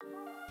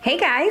Hey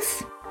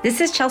guys,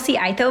 this is Chelsea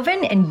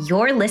Eithoven, and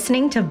you're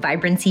listening to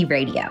Vibrancy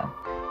Radio.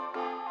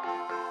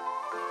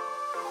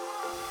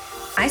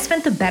 I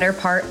spent the better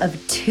part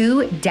of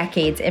 2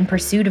 decades in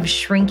pursuit of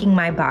shrinking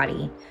my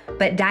body.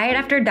 But diet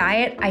after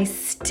diet, I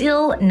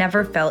still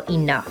never felt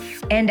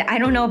enough. And I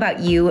don't know about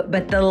you,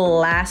 but the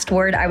last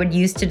word I would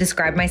use to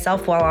describe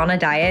myself while on a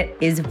diet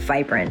is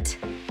vibrant.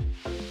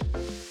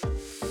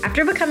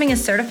 After becoming a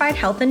certified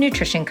health and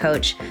nutrition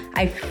coach,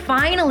 I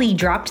finally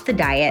dropped the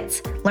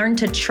diets, learned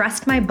to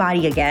trust my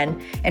body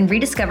again, and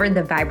rediscovered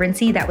the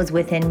vibrancy that was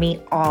within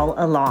me all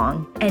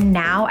along. And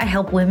now I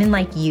help women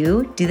like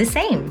you do the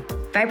same.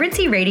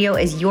 Vibrancy Radio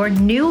is your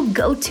new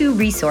go-to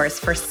resource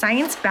for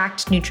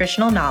science-backed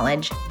nutritional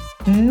knowledge,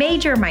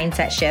 major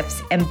mindset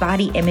shifts, and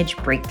body image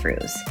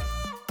breakthroughs.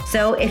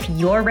 So if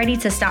you're ready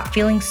to stop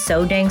feeling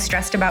so dang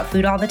stressed about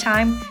food all the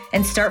time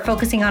and start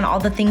focusing on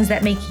all the things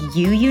that make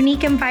you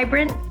unique and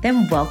vibrant,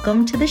 then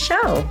welcome to the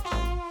show.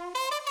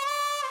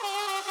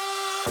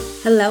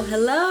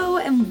 Hello,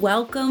 and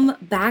welcome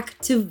back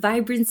to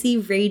Vibrancy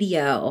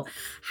Radio.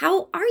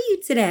 How are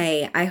you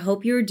today? I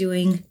hope you're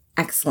doing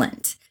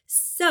excellent.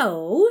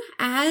 So,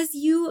 as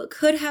you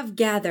could have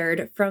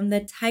gathered from the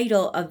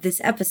title of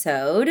this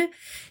episode,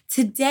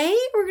 today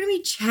we're going to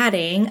be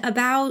chatting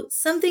about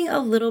something a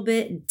little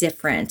bit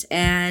different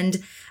and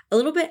a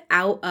little bit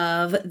out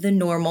of the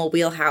normal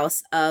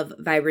wheelhouse of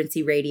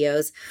Vibrancy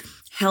Radio's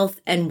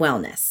health and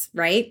wellness,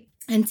 right?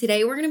 And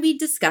today we're going to be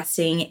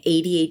discussing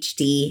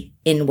ADHD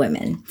in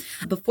women.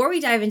 Before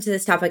we dive into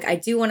this topic, I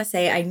do want to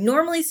say I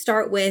normally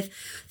start with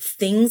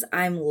things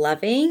I'm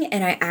loving,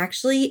 and I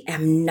actually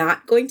am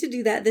not going to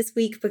do that this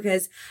week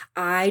because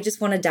I just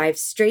want to dive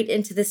straight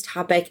into this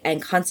topic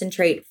and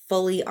concentrate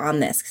fully on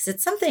this because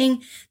it's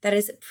something that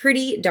is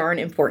pretty darn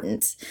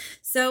important.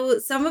 So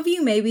some of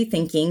you may be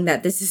thinking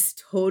that this is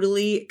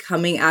totally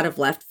coming out of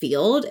left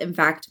field. In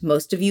fact,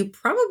 most of you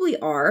probably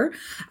are,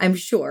 I'm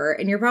sure,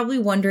 and you're probably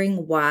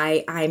wondering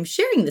why I'm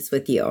sharing this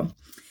with you.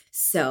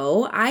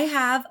 So I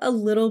have a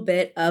little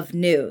bit of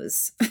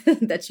news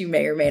that you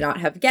may or may not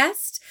have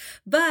guessed,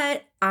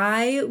 but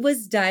I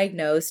was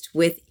diagnosed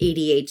with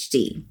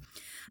ADHD,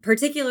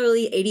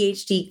 particularly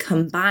ADHD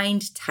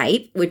combined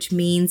type, which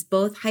means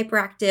both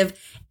hyperactive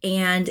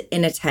and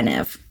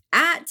inattentive,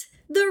 at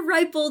the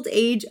ripe old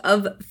age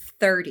of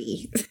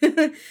 30.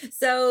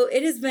 So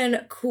it has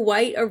been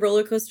quite a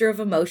roller coaster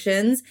of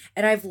emotions,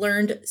 and I've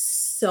learned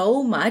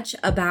so much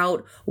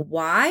about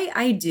why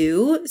I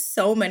do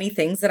so many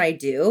things that I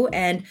do.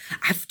 And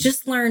I've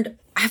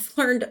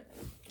learned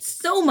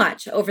so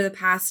much over the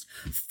past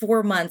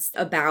 4 months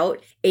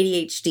about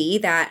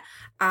ADHD that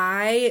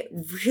I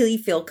really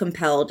feel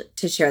compelled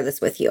to share this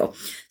with you.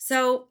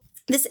 So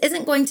this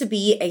isn't going to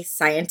be a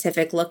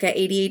scientific look at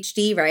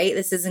ADHD, right?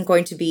 This isn't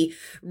going to be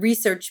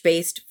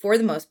research-based for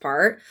the most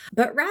part,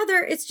 but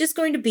rather it's just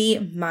going to be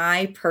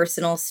my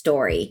personal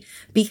story.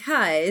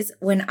 Because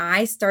when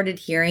I started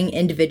hearing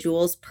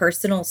individuals'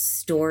 personal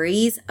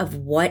stories of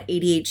what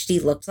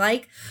ADHD looked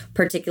like,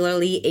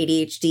 particularly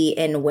ADHD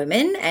in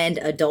women and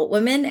adult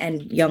women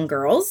and young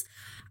girls,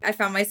 I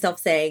found myself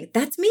saying,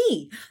 that's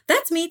me.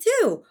 That's me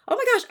too. Oh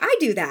my gosh, I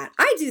do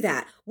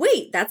that.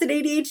 Wait, that's an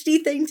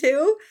ADHD thing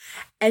too?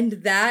 And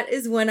that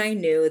is when I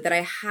knew that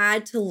I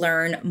had to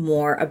learn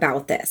more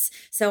about this.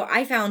 So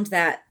I found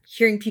that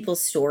hearing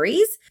people's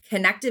stories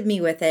connected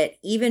me with it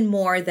even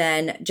more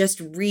than just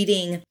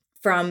reading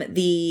from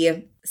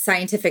the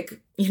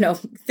scientific,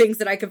 things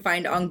that I could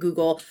find on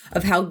Google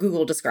of how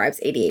Google describes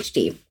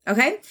ADHD.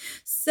 Okay.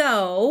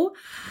 So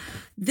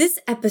this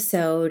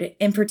episode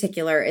in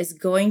particular is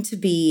going to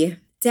be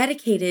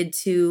dedicated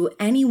to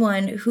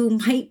anyone who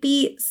might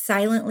be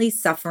silently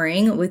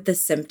suffering with the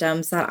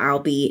symptoms that I'll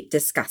be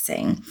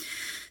discussing.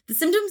 The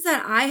symptoms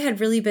that I had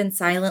really been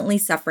silently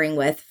suffering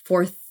with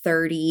for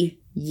 30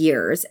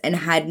 years and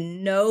had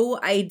no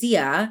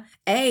idea,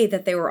 A,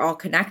 that they were all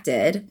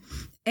connected,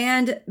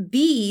 and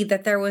B,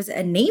 that there was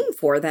a name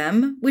for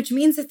them, which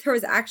means that there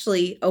was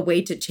actually a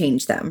way to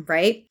change them,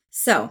 right?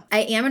 So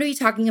I am going to be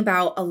talking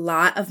about a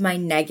lot of my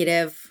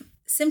negative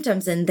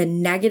symptoms and the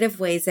negative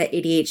ways that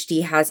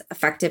ADHD has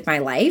affected my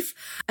life.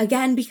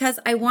 Again, because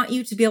I want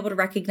you to be able to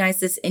recognize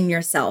this in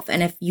yourself.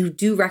 And if you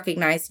do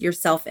recognize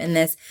yourself in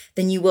this,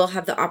 then you will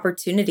have the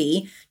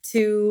opportunity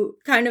to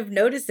kind of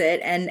notice it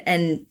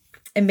and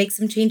make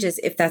some changes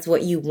if that's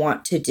what you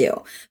want to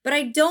do. But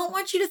I don't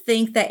want you to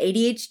think that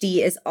ADHD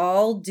is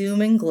all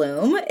doom and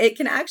gloom. It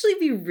can actually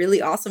be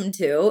really awesome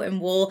too. And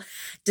we'll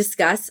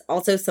discuss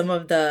also some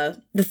of the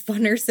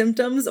funner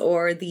symptoms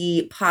or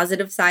the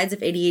positive sides of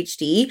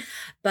ADHD.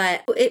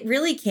 But it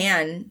really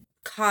can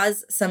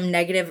cause some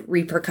negative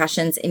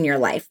repercussions in your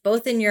life,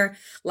 both in your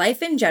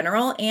life in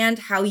general and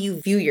how you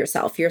view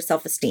yourself, your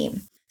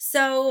self-esteem.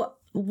 So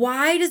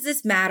why does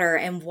this matter?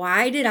 And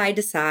why did I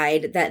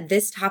decide that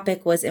this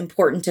topic was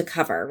important to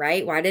cover,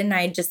 right? Why didn't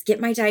I just get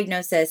my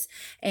diagnosis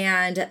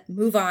and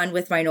move on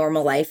with my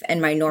normal life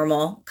and my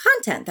normal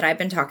content that I've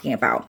been talking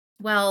about?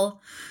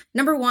 Well,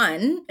 number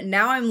one,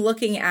 now I'm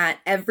looking at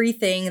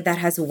everything that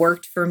has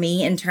worked for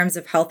me in terms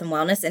of health and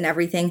wellness and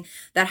everything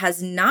that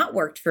has not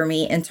worked for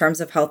me in terms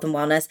of health and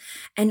wellness,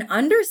 and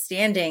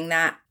understanding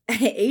that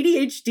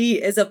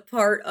ADHD is a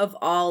part of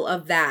all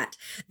of that.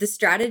 The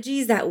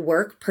strategies that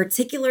work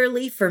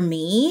particularly for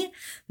me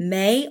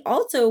may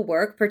also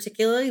work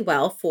particularly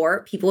well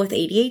for people with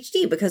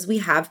ADHD because we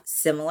have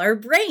similar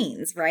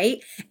brains,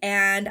 right?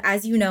 And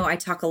as you know, I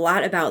talk a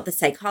lot about the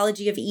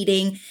psychology of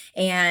eating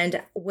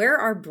and where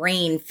our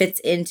brain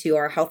fits into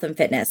our health and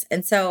fitness.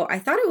 And so I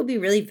thought it would be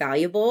really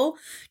valuable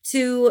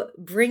to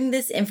bring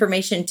this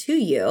information to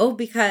you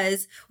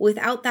because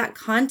without that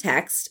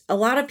context, a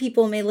lot of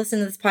people may listen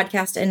to this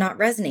podcast and not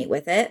resonate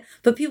with it.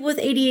 But people with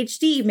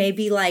ADHD may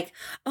be like,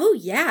 oh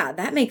yeah,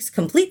 that makes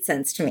complete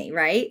sense to me,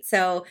 right?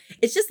 So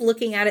it's just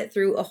looking at it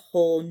through a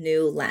whole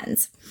new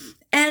lens.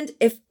 And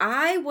if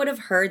I would have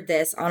heard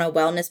this on a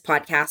wellness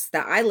podcast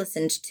that I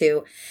listened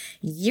to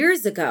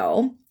years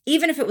ago,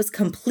 even if it was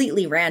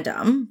completely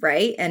random,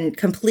 right? And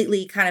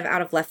completely kind of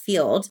out of left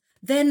field,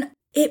 then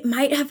it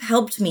might have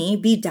helped me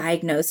be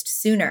diagnosed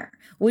sooner,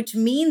 which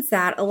means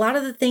that a lot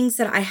of the things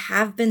that I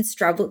have been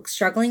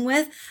struggling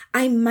with,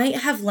 I might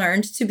have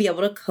learned to be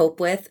able to cope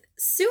with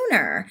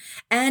sooner.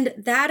 And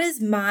that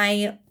is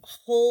my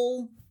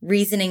whole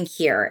reasoning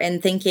here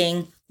and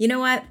thinking, you know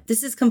what,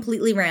 this is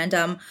completely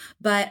random,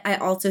 but I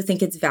also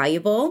think it's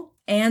valuable.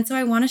 And so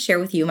I want to share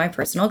with you my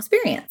personal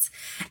experience.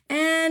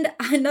 And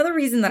another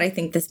reason that I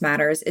think this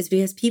matters is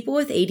because people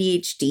with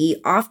ADHD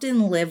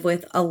often live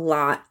with a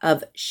lot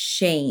of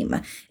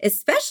shame,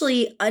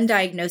 especially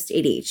undiagnosed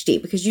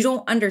ADHD, because you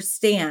don't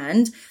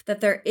understand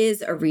that there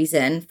is a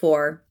reason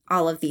for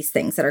all of these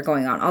things that are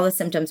going on, all the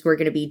symptoms we're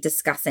going to be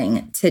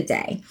discussing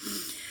today.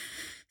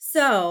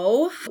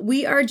 So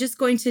we are just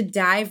going to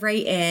dive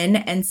right in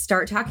and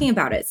start talking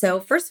about it. So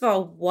first of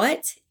all,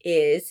 what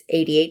is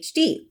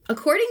ADHD?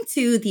 According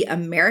to the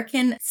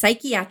American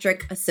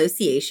Psychiatric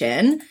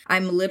Association,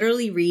 I'm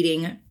literally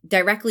reading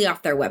directly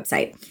off their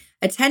website.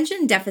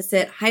 Attention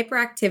deficit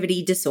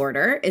hyperactivity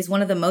disorder is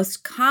one of the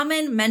most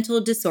common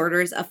mental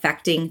disorders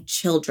affecting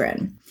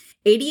children.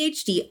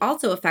 ADHD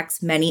also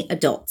affects many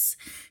adults.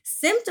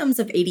 Symptoms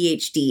of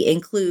ADHD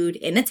include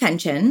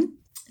inattention,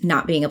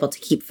 not being able to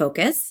keep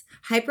focus,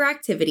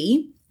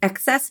 hyperactivity,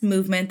 excess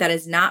movement that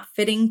is not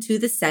fitting to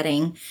the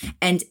setting,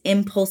 and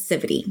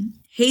impulsivity,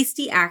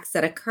 hasty acts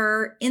that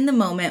occur in the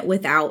moment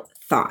without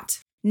thought.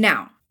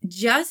 Now,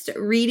 just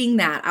reading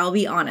that, I'll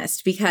be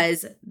honest,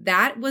 because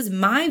that was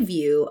my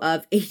view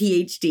of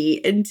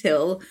ADHD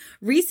until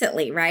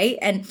recently, right?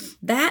 And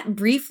that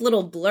brief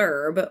little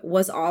blurb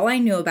was all I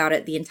knew about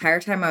it the entire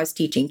time I was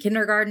teaching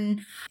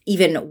kindergarten,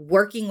 even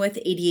working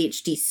with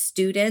ADHD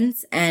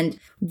students. And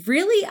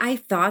really, I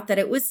thought that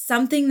it was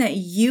something that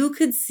you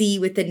could see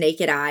with the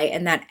naked eye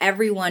and that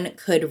everyone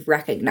could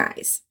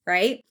recognize,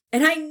 right?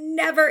 And I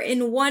never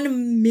in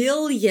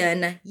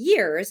 1,000,000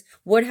 years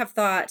would have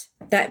thought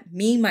that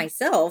me,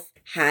 myself,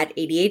 had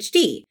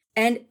ADHD.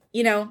 And,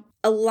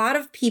 a lot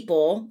of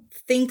people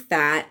think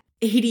that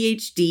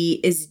ADHD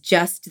is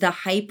just the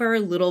hyper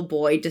little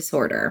boy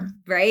disorder,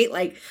 right?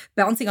 Like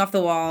bouncing off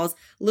the walls,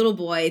 little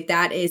boy,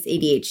 that is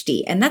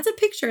ADHD. And that's a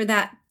picture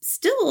that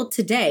still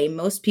today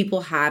most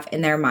people have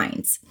in their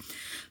minds.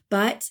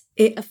 But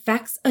it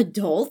affects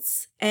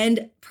adults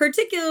and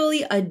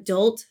particularly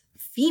adult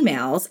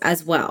females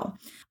as well.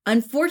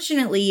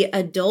 Unfortunately,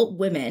 adult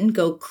women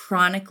go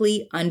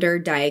chronically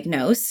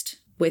underdiagnosed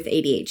with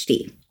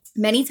ADHD.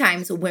 Many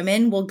times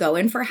women will go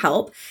in for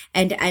help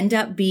and end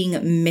up being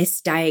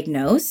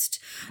misdiagnosed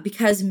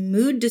because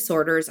mood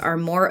disorders are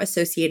more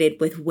associated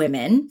with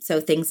women.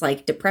 So things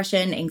like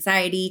depression,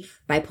 anxiety,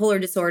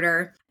 bipolar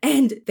disorder,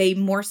 and they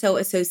more so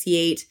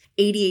associate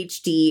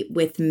ADHD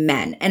with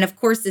men. And of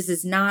course, this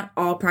is not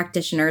all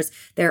practitioners.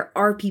 There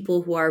are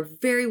people who are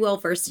very well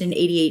versed in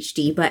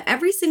ADHD, but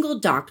every single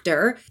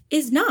doctor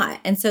is not.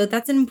 And so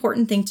that's an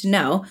important thing to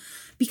know,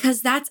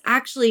 because that's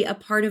actually a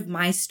part of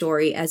my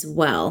story as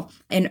well.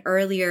 An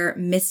earlier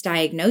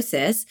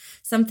misdiagnosis,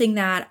 something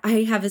that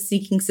I have a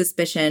sneaking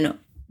suspicion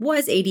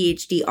was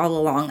ADHD all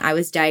along. I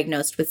was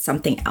diagnosed with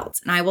something else,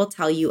 and I will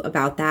tell you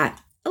about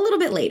that a little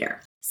bit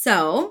later.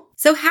 So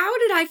how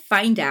did I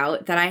find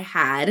out that I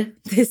had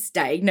this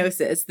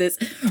diagnosis, this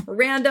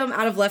random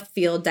out of left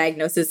field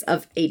diagnosis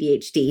of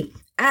ADHD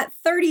at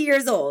 30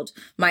 years old,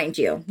 mind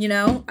you?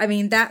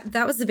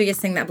 That was the biggest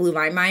thing that blew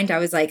my mind. I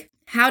was like,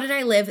 how did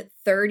I live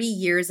 30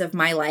 years of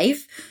my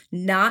life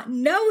not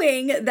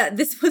knowing that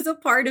this was a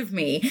part of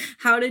me?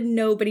 How did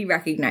nobody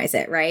recognize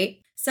it, right?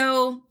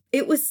 So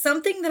it was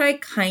something that I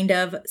kind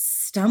of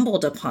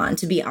stumbled upon,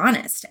 to be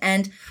honest.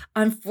 And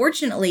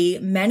unfortunately,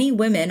 many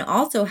women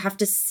also have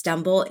to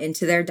stumble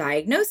into their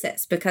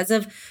diagnosis because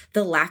of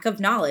the lack of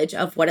knowledge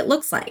of what it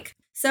looks like.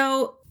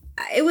 So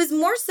it was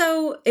more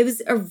so, it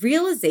was a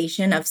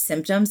realization of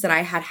symptoms that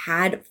I had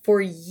had for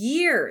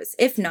years,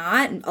 if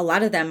not a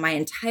lot of them my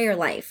entire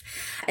life,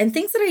 and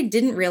things that I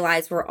didn't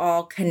realize were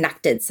all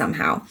connected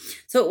somehow.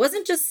 So it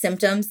wasn't just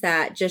symptoms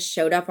that just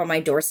showed up on my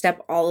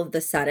doorstep all of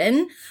the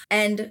sudden.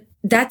 And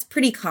that's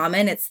pretty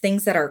common. It's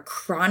things that are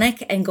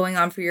chronic and going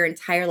on for your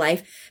entire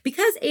life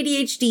because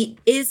ADHD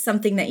is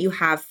something that you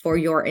have for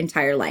your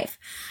entire life.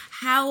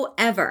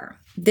 However,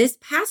 this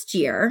past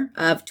year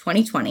of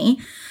 2020,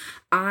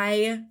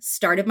 I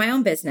started my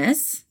own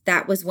business.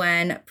 That was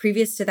when,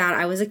 previous to that,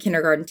 I was a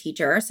kindergarten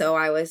teacher. So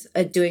I was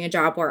doing a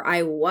job where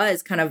I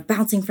was kind of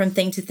bouncing from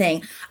thing to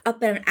thing,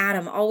 up and at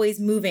 'em, always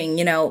moving,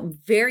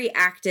 very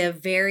active,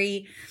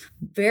 very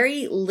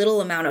little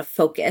amount of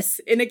focus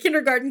in a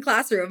kindergarten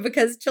classroom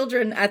because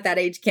children at that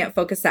age can't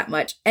focus that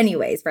much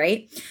anyways,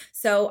 right?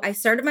 So I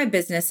started my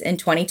business in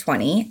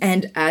 2020.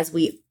 And as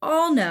we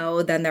all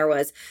know, then there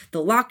was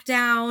the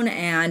lockdown.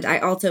 And I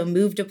also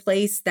moved a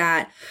place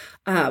that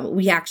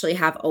we actually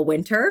have a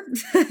winter.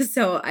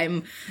 So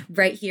I'm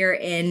right here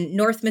in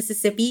North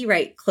Mississippi,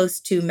 right close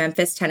to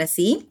Memphis,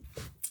 Tennessee.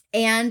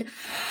 And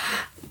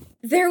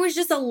there was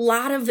just a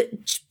lot of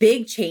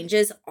big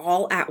changes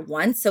all at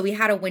once. So we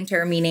had a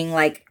winter, meaning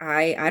like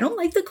I don't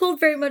like the cold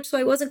very much. So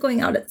I wasn't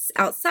going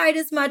outside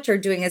as much or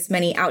doing as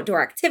many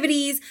outdoor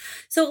activities.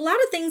 So a lot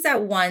of things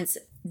at once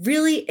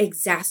really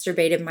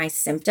exacerbated my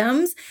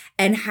symptoms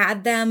and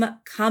had them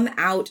come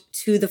out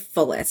to the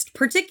fullest.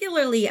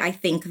 Particularly, I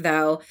think,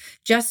 though,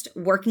 just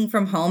working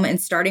from home and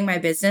starting my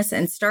business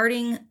and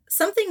starting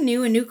something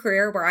new, a new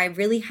career where I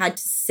really had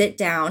to sit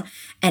down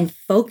and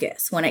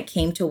focus when it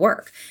came to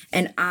work.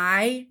 And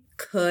I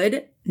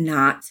could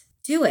not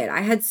do it.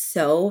 I had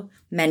so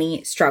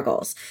many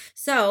struggles.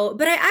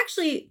 But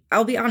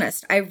I'll be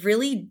honest, I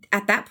really,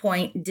 at that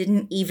point,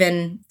 didn't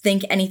even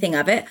think anything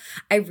of it.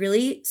 I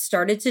really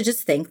started to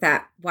just think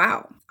that,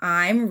 wow,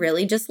 I'm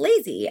really just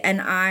lazy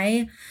and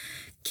I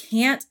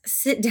can't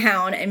sit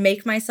down and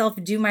make myself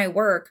do my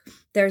work.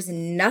 There's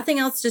nothing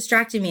else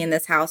distracting me in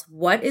this house.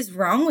 What is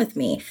wrong with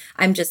me?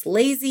 I'm just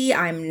lazy.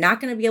 I'm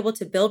not going to be able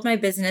to build my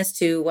business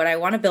to what I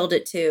want to build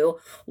it to.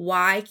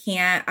 Why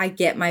can't I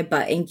get my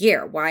butt in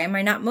gear? Why am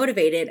I not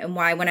motivated? And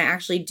why, when I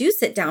actually do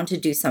sit down to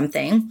do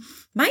something,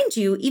 mind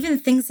you, even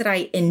things that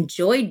I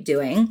enjoyed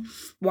doing,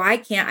 why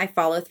can't I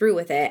follow through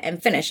with it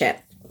and finish it?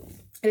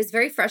 It was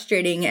very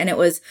frustrating. And it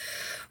was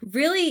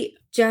really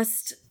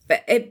just,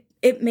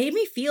 it made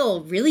me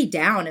feel really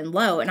down and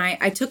low. And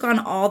I took on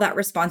all that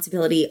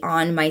responsibility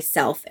on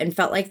myself and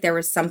felt like there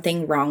was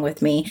something wrong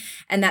with me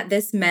and that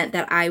this meant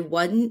that I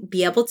wouldn't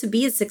be able to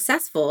be as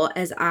successful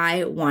as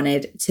I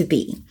wanted to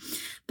be.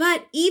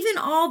 But even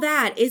all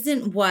that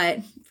isn't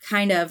what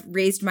kind of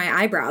raised my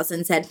eyebrows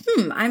and said,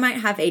 I might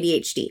have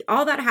ADHD.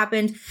 All that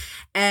happened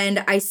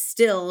and I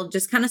still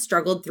just kind of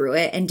struggled through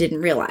it and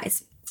didn't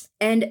realize.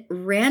 And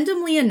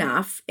randomly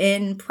enough,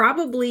 in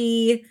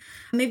probably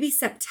maybe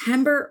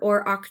September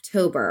or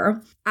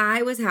October,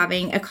 I was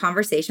having a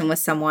conversation with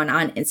someone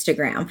on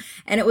Instagram.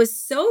 And it was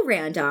so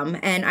random.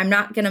 And I'm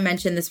not going to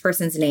mention this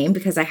person's name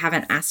because I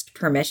haven't asked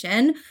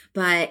permission.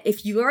 But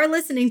if you are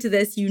listening to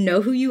this, you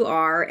know who you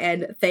are.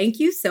 And thank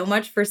you so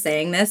much for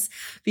saying this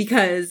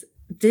because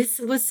this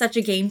was such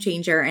a game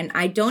changer. And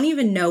I don't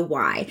even know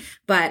why,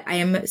 but I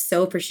am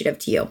so appreciative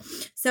to you.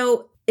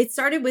 So it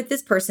started with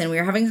this person. We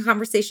were having a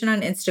conversation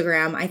on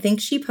Instagram. I think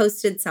she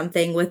posted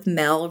something with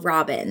Mel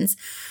Robbins.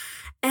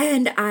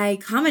 And I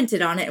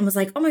commented on it and was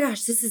like, oh my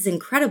gosh, this is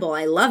incredible.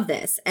 I love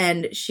this.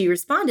 And she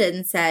responded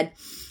and said,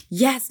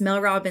 yes,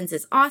 Mel Robbins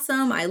is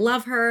awesome. I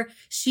love her.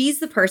 She's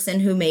the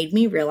person who made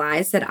me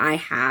realize that I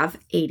have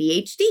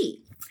ADHD.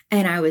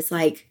 And I was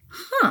like,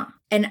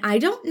 And I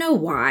don't know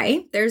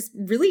why. There's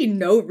really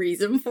no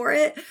reason for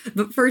it.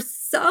 But for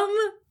some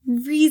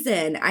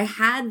reason, I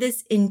had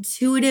this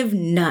intuitive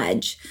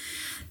nudge.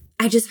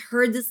 I just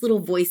heard this little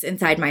voice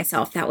inside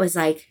myself that was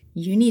like,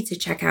 you need to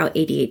check out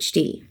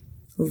ADHD.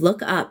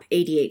 Look up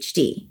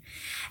ADHD.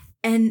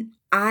 And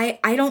I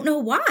don't know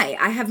why.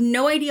 I have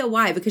no idea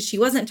why, because she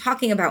wasn't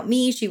talking about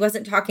me. She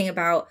wasn't talking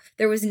about,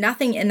 there was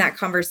nothing in that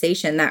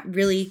conversation that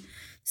really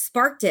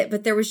sparked it.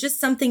 But there was just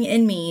something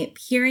in me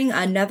hearing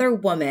another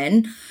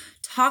woman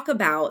talk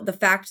about the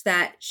fact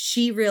that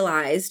she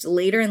realized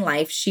later in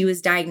life she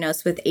was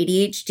diagnosed with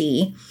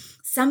ADHD.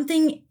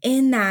 Something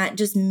in that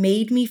just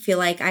made me feel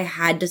like I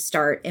had to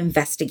start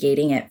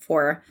investigating it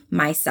for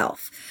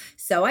myself.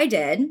 So I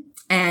did.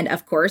 And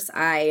of course,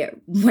 I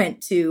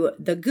went to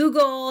the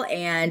Google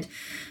and,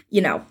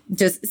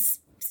 just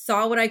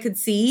saw what I could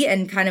see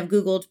and kind of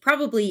Googled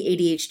probably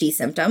ADHD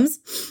symptoms.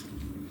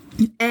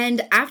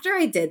 And after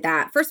I did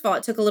that, first of all,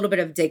 it took a little bit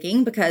of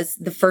digging because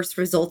the first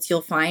results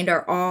you'll find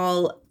are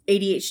all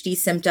ADHD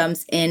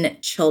symptoms in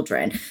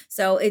children.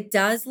 So it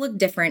does look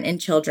different in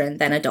children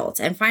than adults.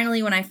 And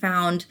finally, when I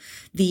found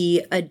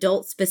the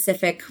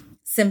adult-specific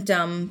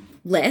symptom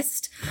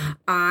list,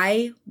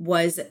 I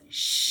was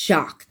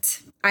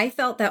shocked. I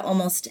felt that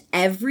almost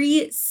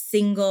every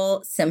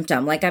single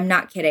symptom, like I'm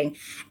not kidding,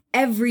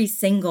 every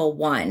single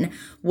one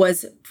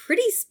was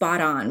pretty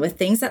spot on with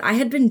things that I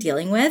had been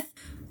dealing with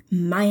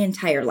my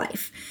entire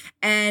life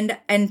and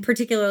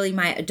particularly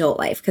my adult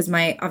life, because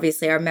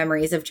obviously our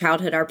memories of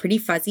childhood are pretty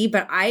fuzzy,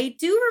 but I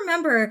do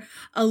remember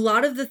a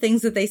lot of the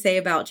things that they say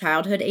about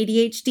childhood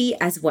ADHD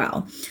as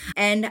well.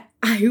 And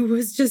I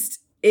was just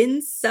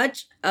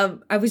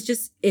I was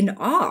just in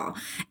awe.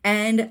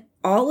 And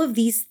all of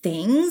these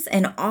things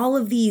and all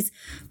of these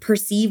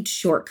perceived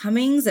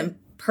shortcomings and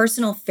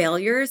personal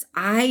failures,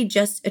 I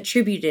just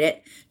attributed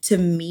it to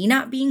me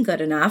not being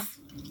good enough,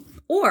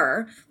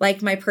 or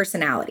like my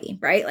personality,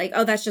 right? Like,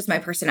 oh, that's just my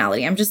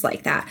personality. I'm just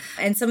like that.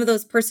 And some of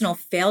those personal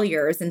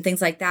failures and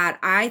things like that,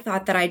 I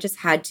thought that I just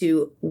had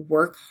to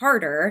work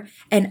harder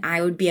and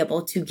I would be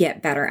able to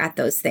get better at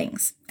those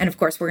things. And of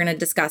course, we're going to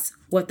discuss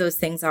what those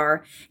things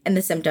are and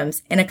the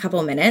symptoms in a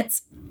couple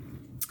minutes.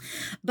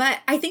 But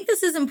I think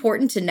this is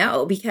important to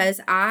know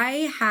because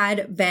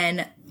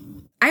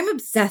I'm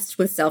obsessed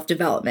with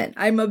self-development.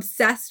 I'm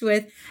obsessed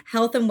with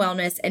health and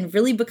wellness and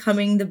really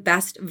becoming the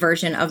best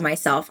version of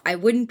myself. I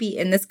wouldn't be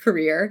in this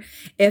career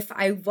if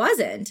I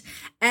wasn't.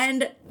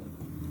 And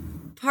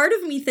part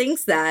of me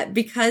thinks that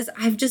because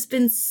I've just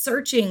been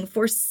searching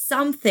for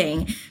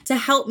something to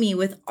help me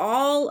with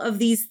all of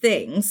these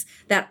things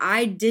that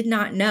I did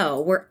not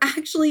know were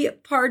actually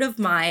part of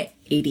my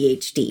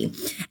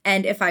ADHD.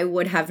 And if I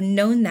would have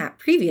known that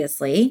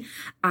previously,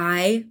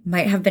 I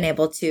might have been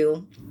able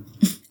to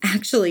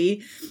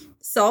actually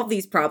solve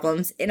these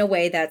problems in a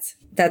way that's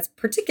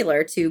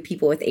particular to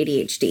people with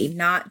ADHD,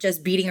 not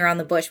just beating around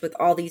the bush with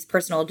all these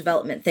personal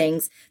development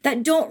things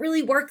that don't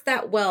really work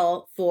that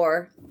well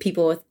for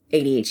people with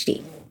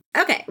ADHD.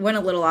 Okay, went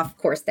a little off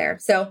course there.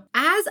 So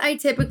as I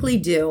typically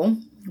do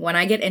when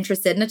I get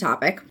interested in a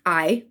topic,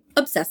 I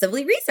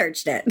obsessively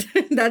researched it.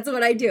 That's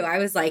what I do. I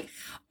was like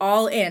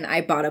all in.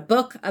 I bought a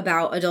book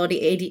about adult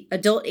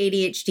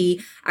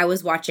ADHD. I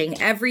was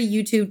watching every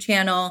YouTube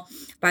channel.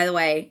 By the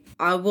way,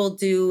 I will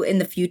do in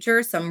the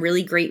future some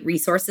really great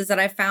resources that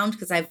I've found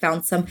because I've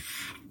found some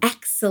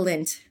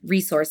excellent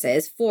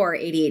resources for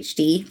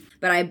ADHD.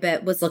 But I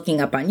was looking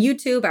up on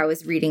YouTube. I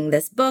was reading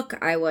this book.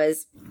 I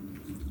was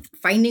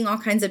finding all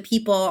kinds of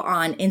people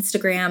on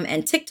Instagram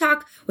and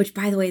TikTok, which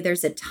by the way,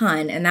 there's a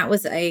ton. And that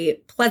was a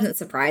pleasant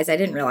surprise. I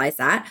didn't realize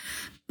that.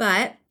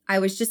 But I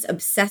was just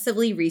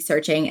obsessively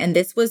researching, and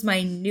this was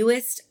my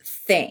newest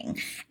thing.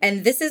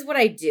 And this is what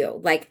I do.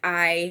 Like,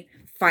 I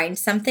find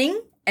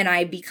something and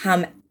I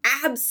become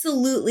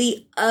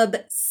absolutely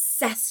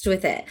obsessed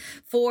with it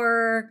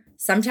for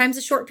sometimes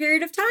a short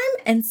period of time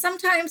and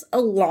sometimes a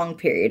long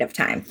period of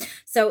time.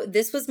 So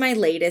this was my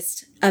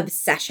latest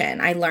obsession.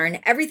 I learn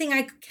everything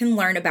I can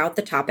learn about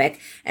the topic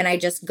and I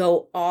just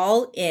go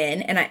all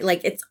in, and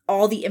it's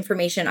all the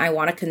information I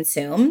want to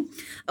consume.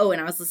 Oh, and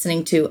I was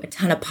listening to a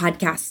ton of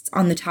podcasts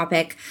on the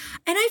topic,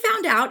 and I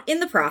found out in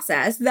the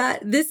process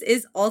that this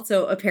is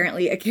also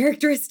apparently a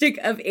characteristic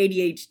of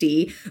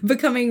ADHD,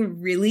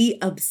 becoming really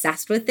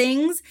obsessed with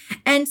things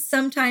and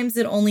sometimes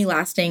it only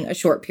lasting a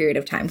short period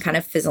of time, kind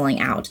of fizzling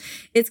out.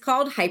 It's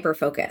called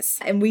hyperfocus,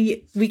 and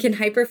we can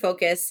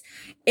hyperfocus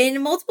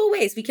in multiple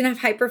ways. We can have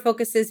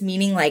hyperfocuses,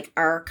 meaning like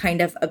our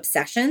kind of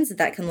obsessions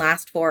that can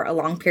last for a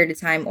long period of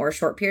time or a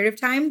short period of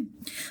time.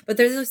 But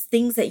there's those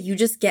things that you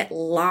just get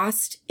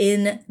lost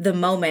in the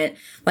moment.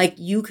 Like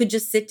you could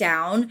just sit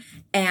down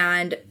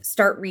and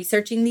start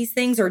researching these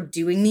things or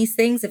doing these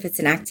things, if it's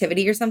an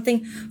activity or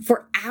something,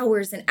 for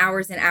hours and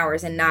hours and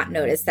hours and not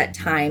notice that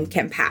time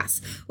can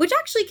pass, which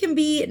actually can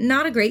be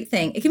not a great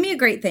thing. It can be a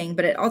great thing,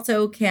 but it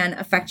also can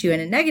affect you in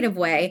a negative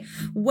way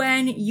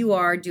when you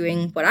are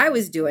doing what I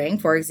was doing,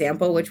 for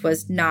example, which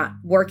was not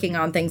working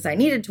on things I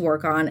needed to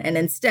work on and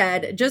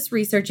instead just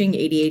researching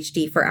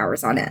ADHD for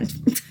hours on end.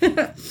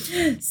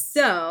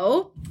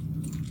 So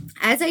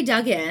as I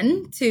dug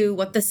into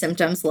what the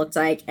symptoms looked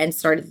like and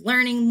started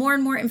learning more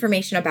and more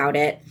information about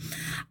it,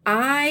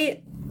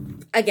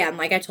 again,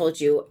 like I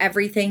told you,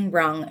 everything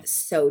rung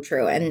so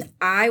true. And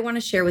I want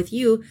to share with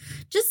you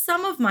just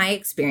some of my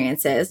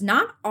experiences,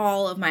 not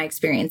all of my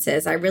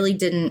experiences. I really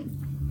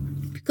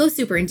didn't go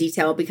super in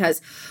detail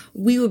because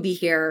we would be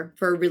here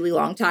for a really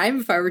long time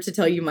if I were to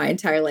tell you my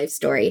entire life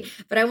story.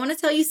 But I want to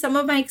tell you some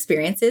of my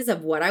experiences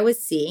of what I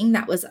was seeing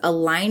that was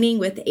aligning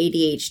with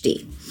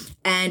ADHD.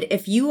 And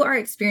if you are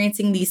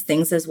experiencing these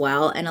things as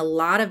well, and a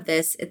lot of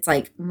this, it's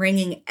like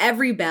ringing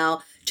every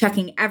bell,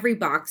 checking every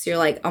box, you're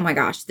like, oh my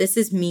gosh, this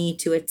is me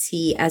to a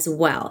T as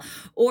well.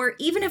 Or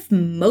even if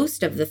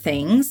most of the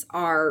things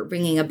are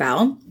ringing a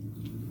bell,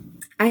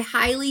 I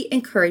highly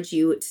encourage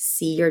you to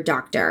see your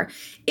doctor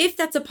if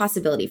that's a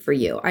possibility for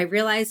you. I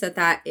realize that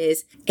that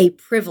is a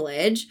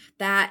privilege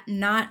that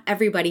not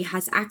everybody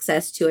has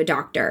access to a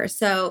doctor.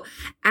 So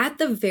at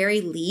the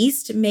very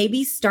least,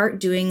 maybe start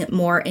doing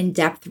more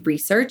in-depth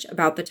research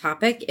about the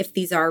topic if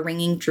these are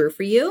ringing true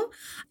for you.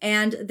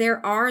 And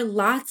there are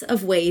lots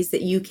of ways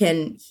that you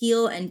can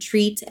heal and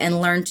treat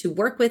and learn to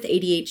work with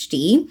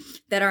ADHD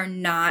that are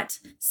not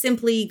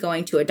simply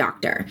going to a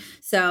doctor.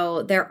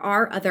 So there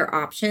are other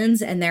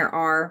options, and there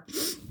are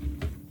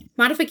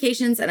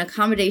modifications and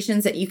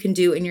accommodations that you can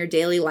do in your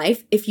daily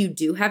life if you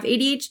do have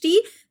ADHD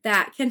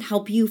that can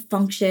help you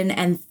function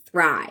and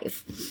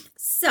thrive.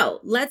 So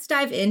let's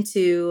dive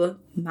into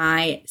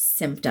my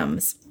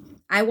symptoms.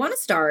 I want to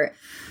start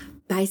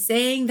by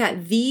saying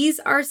that these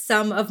are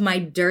some of my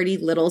dirty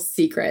little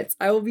secrets.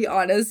 I will be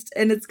honest,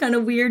 and it's kind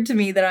of weird to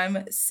me that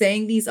I'm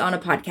saying these on a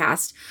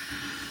podcast,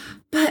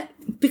 but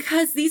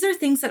because these are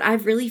things that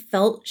I've really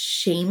felt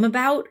shame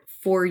about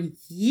for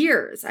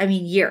years. I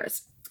mean,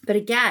 years. But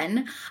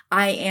again,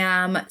 I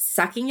am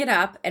sucking it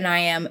up and I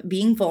am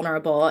being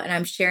vulnerable and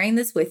I'm sharing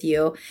this with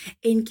you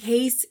in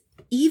case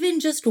even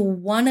just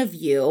one of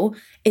you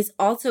is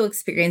also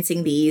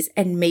experiencing these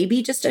and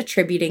maybe just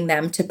attributing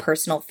them to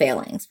personal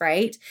failings,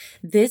 right?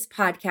 This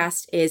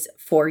podcast is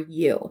for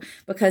you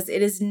because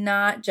it is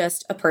not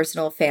just a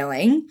personal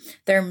failing.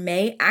 There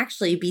may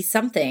actually be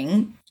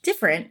something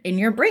different in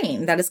your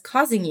brain that is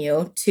causing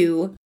you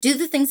to do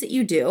the things that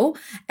you do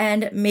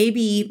and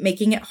maybe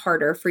making it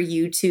harder for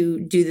you to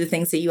do the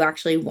things that you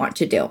actually want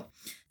to do.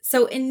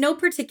 So in no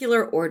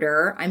particular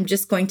order, I'm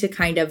just going to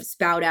kind of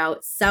spout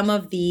out some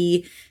of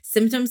the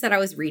symptoms that I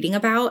was reading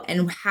about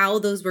and how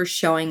those were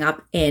showing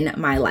up in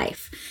my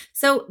life.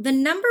 So the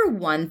number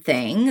one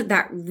thing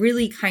that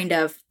really kind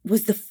of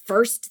was the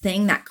first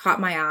thing that caught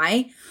my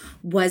eye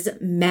was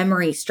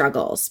memory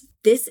struggles.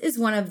 This is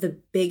one of the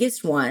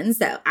biggest ones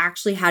that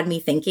actually had me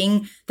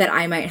thinking that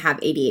I might have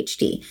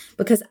ADHD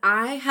because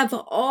I have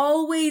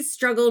always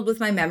struggled with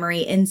my memory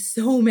in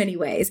so many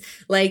ways.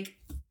 Like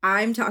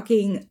I'm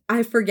talking,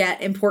 I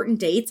forget important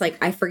dates. Like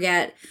I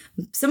forget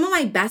some of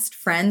my best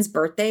friends'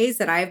 birthdays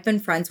that I've been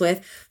friends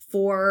with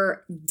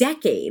for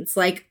decades,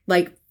 like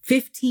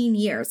 15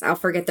 years. I'll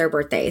forget their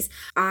birthdays.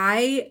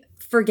 I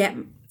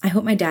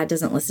hope my dad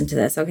doesn't listen to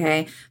this,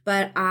 okay?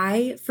 But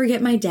I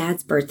forget my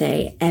dad's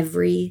birthday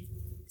every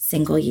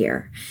single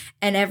year.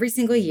 And every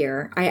single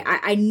year,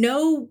 I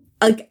know,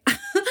 like,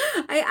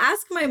 I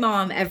ask my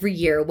mom every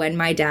year when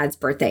my dad's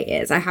birthday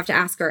is. I have to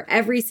ask her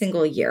every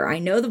single year. I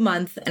know the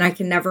month and I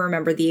can never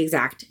remember the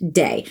exact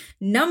day.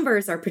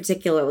 Numbers are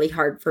particularly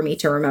hard for me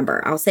to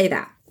remember. I'll say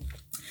that.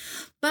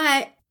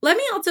 But let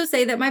me also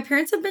say that my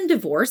parents have been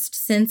divorced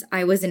since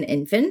I was an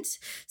infant.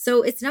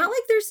 So it's not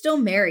like they're still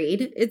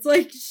married. It's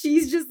like,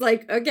 she's just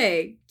like,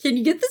 okay, can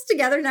you get this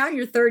together now?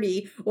 You're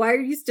 30. Why are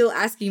you still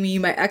asking me,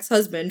 my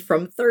ex-husband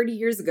from 30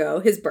 years ago,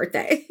 his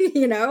birthday?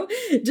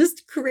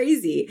 Just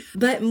crazy.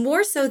 But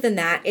more so than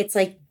that, it's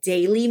like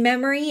daily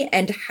memory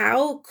and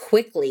how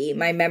quickly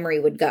my memory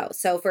would go.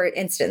 So for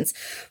instance,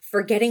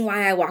 forgetting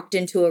why I walked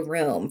into a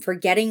room,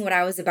 forgetting what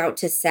I was about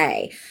to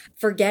say,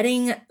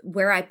 forgetting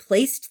where I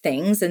placed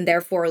things and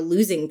therefore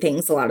losing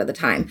things a lot of the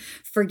time,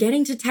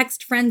 forgetting to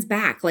text friends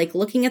back, like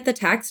looking at the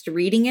text,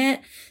 reading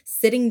it,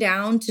 sitting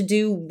down to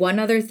do one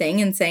other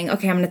thing and saying,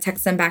 okay, I'm going to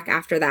text them back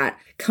after that,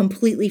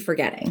 completely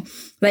forgetting.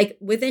 Like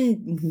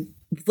within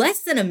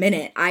less than a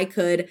minute, I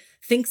could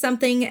think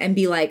something and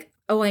be like,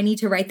 oh, I need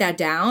to write that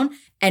down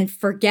and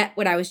forget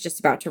what I was just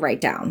about to write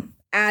down.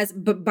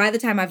 But by the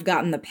time I've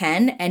gotten the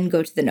pen and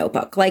go to the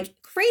notebook, like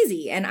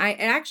crazy. And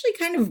it actually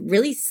kind of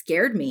really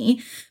scared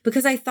me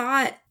because I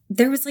thought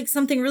there was like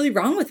something really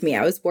wrong with me.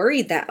 I was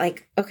worried that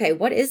like, okay,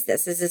 what is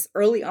this? Is this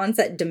early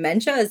onset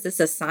dementia? Is this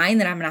a sign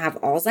that I'm going to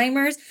have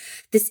Alzheimer's?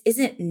 This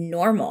isn't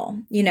normal,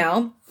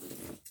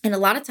 And a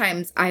lot of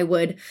times I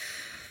would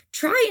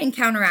try and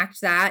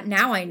counteract that.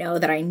 Now I know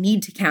that I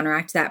need to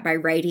counteract that by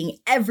writing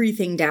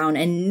everything down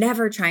and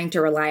never trying to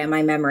rely on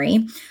my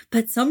memory.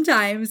 But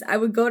sometimes I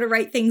would go to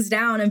write things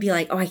down and be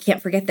like, oh, I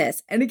can't forget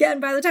this. And again,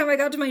 by the time I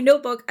got to my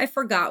notebook, I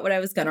forgot what I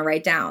was going to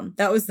write down.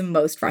 That was the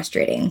most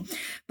frustrating.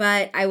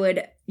 But I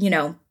would,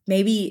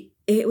 maybe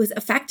it was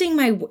affecting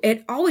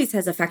it always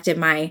has affected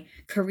my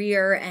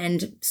career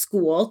and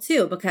school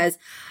too, because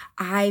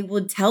I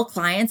would tell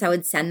clients, I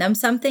would send them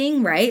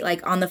something, right?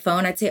 Like on the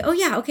phone, I'd say, oh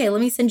yeah, okay,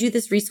 let me send you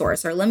this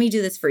resource, or let me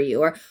do this for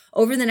you, or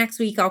over the next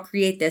week, I'll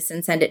create this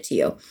and send it to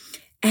you.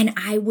 And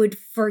I would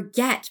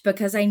forget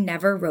because I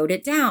never wrote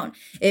it down.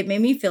 It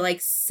made me feel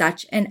like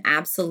such an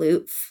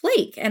absolute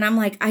flake. And I'm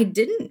like, I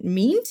didn't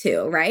mean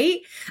to, right?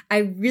 I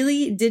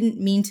really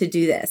didn't mean to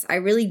do this. I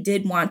really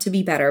did want to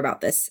be better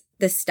about this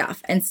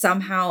stuff. And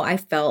somehow I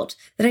felt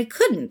that I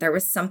couldn't. There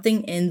was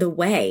something in the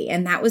way.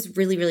 And that was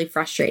really, really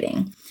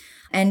frustrating.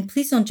 And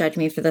please don't judge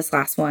me for this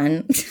last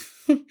one.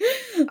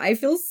 I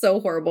feel so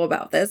horrible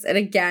about this. And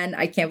again,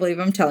 I can't believe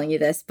I'm telling you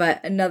this,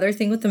 but another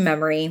thing with the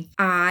memory,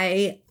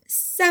 I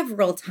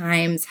several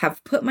times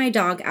have put my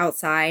dog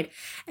outside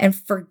and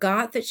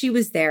forgot that she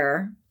was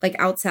there, like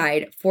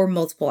outside for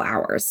multiple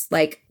hours,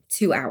 like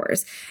 2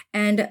 hours.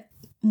 And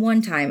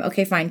one time,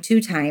 okay, fine,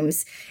 2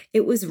 times,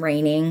 it was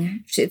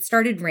raining. It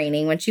started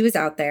raining when she was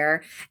out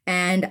there.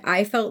 And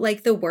I felt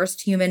like the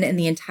worst human in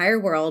the entire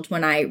world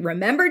when I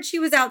remembered she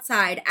was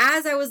outside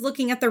as I was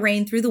looking at the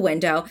rain through the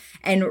window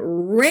and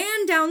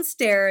ran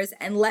downstairs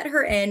and let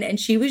her in. And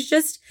she was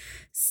just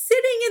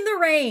sitting in the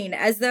rain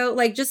as though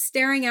like just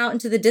staring out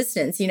into the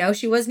distance.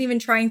 She wasn't even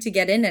trying to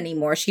get in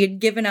anymore. She had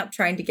given up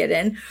trying to get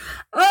in.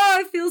 Oh,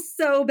 I feel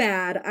so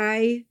bad.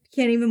 I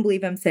can't even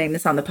believe I'm saying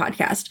this on the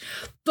podcast.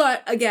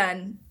 But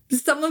again,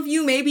 some of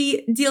you may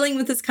be dealing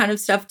with this kind of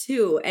stuff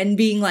too and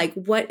being like,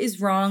 what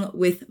is wrong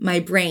with my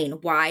brain?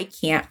 Why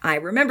can't I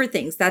remember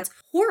things? That's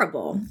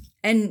horrible.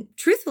 And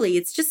truthfully,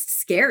 it's just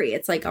scary.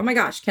 It's like, oh my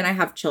gosh, can I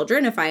have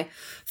children if I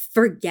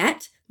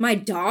forget my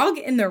dog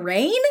in the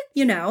rain?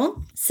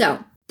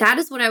 So that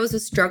is what I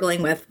was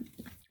struggling with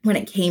when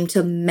it came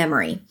to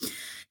memory.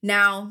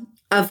 Now,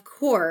 of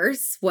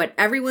course, what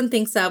everyone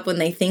thinks of when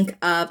they think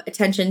of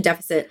attention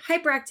deficit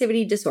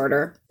hyperactivity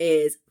disorder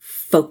is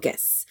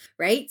focus,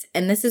 right?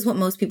 And this is what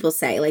most people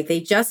say. Like, they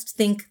just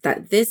think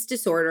that this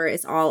disorder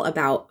is all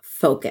about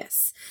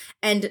focus.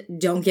 And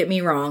don't get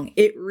me wrong,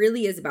 it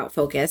really is about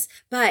focus,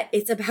 but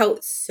it's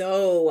about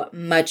so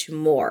much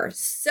more.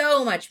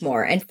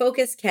 And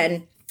focus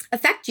can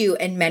affect you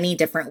in many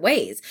different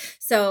ways.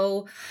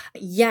 So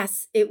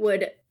yes, it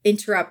would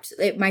interrupt.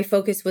 My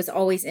focus was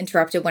always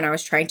interrupted when I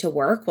was trying to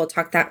work. We'll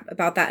talk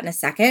about that in a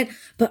second.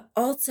 But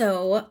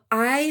also,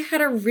 I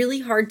had a really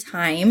hard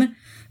time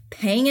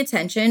paying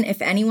attention if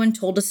anyone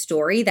told a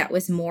story that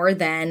was more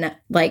than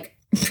like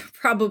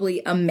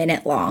probably a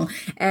minute long.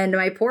 And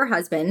my poor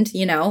husband,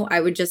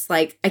 I would just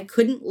I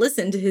couldn't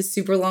listen to his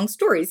super long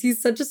stories.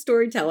 He's such a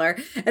storyteller.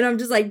 And I'm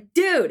just like,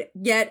 dude,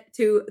 get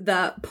to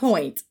the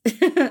point.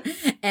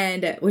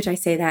 And which I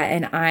say that,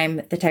 and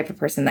I'm the type of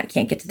person that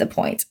can't get to the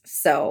point.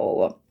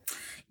 So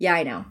yeah,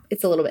 I know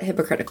it's a little bit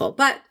hypocritical,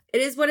 but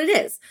it is what it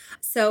is.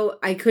 So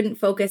I couldn't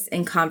focus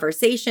in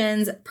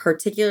conversations,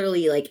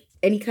 particularly like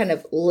any kind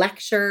of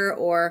lecture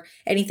or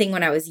anything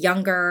when I was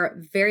younger.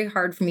 Very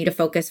hard for me to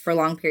focus for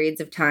long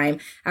periods of time.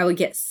 I would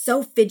get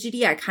so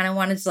fidgety. I kind of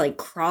wanted to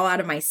crawl out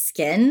of my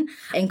skin.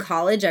 In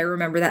college, I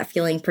remember that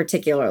feeling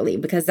particularly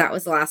because that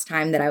was the last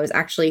time that I was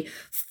actually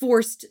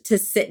forced to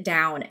sit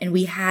down, and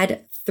we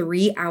had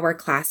 3-hour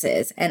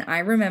classes. And I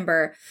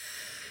remember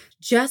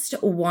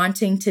just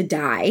wanting to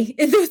die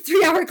in those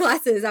 3-hour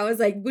classes. I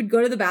was would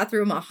go to the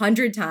bathroom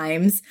 100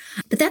 times,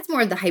 but that's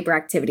more of the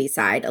hyperactivity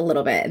side a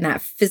little bit and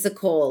that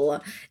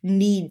physical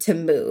need to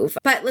move.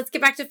 But let's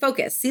get back to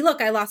focus. See, look,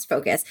 I lost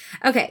focus.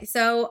 Okay.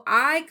 So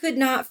I could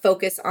not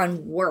focus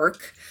on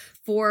work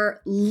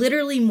for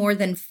literally more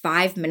than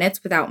 5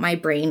 minutes without my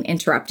brain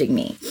interrupting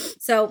me.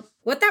 So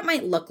what that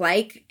might look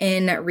like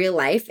in real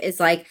life is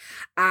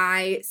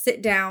I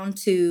sit down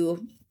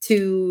to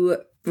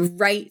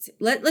write,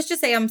 let's just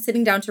say I'm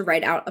sitting down to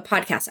write out a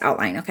podcast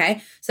outline,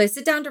 okay? So I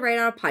sit down to write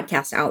out a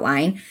podcast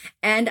outline,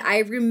 and I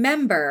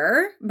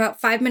remember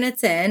about 5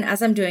 minutes in,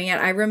 as I'm doing it,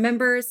 I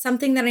remember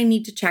something that I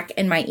need to check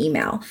in my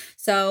email.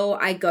 So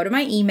I go to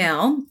my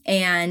email,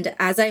 and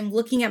as I'm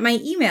looking at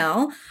my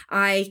email,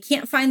 I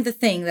can't find the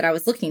thing that I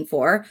was looking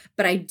for,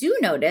 but I do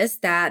notice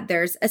that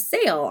there's a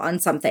sale on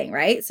something,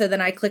 right? So then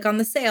I click on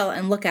the sale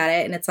and look at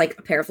it, and it's like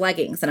a pair of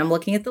leggings, and I'm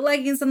looking at the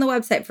leggings on the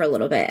website for a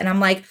little bit, and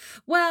I'm like,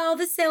 well,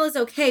 this sale is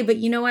okay, but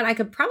you know what? I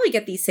could probably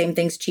get these same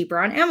things cheaper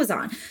on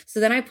Amazon. So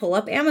then I pull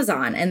up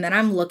Amazon, and then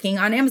I'm looking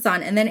on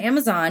Amazon, and then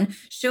Amazon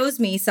shows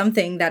me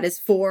something that is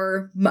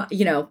for,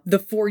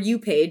 the For You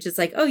page. It's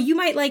like, oh, you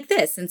might like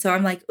this. And so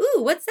I'm like,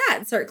 ooh, what's that?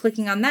 And start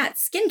clicking on that.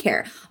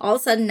 Skincare. All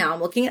of a sudden now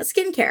I'm looking at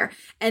skincare.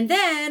 And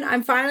then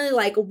I'm finally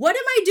like, what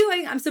am I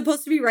doing? I'm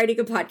supposed to be writing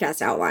a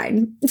podcast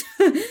outline.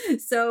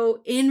 So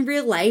in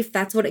real life,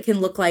 that's what it can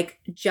look like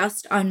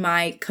just on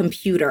my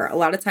computer. A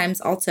lot of times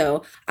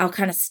also I'll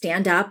kind of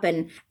stand up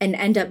and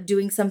end up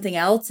doing something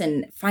else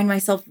and find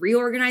myself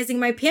reorganizing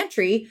my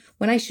pantry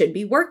when I should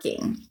be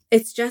working.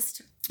 It's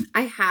just,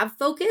 I have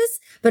focus,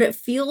 but it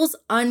feels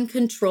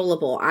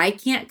uncontrollable. I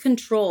can't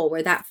control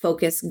where that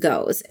focus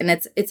goes. And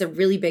it's a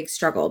really big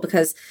struggle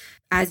because,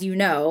 as you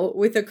know,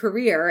 with a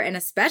career, and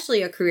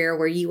especially a career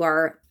where you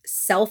are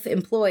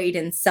self-employed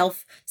and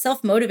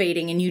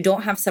self-motivating, and you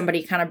don't have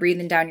somebody kind of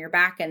breathing down your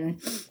back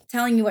and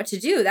telling you what to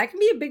do, that can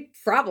be a big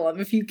problem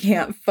if you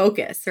can't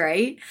focus,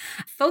 right?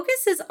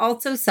 Focus is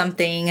also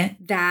something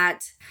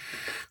that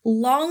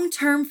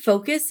long-term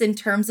focus in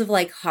terms of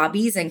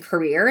hobbies and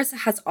careers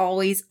has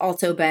always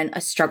also been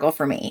a struggle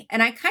for me.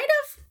 And I kind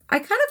of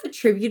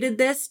attributed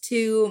this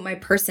to my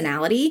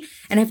personality.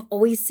 And I've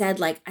always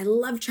said, I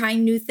love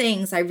trying new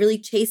things. I really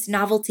chase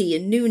novelty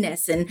and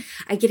newness, and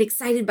I get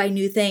excited by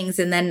new things.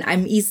 And then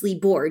I'm easily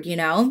bored,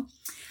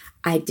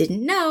 I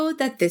didn't know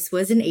that this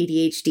was an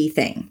ADHD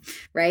thing,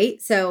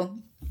 right? So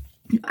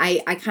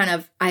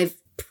I've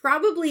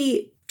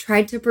probably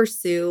tried to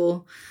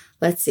pursue,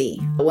 let's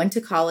see, I went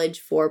to college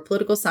for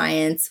political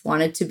science,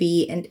 wanted to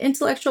be an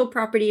intellectual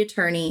property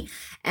attorney,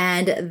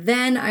 and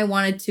then I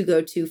wanted to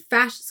go to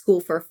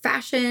school for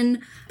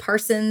fashion,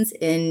 Parsons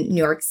in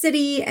New York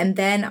City, and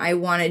then I've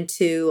wanted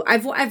to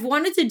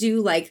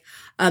do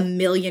a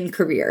million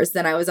careers.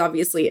 Then I was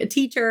obviously a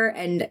teacher,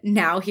 and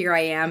now here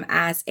I am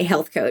as a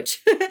health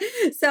coach.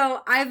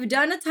 So I've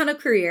done a ton of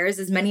careers,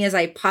 as many as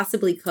I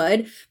possibly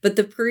could, but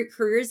the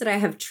careers that I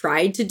have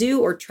tried to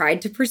do or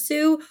tried to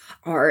pursue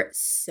are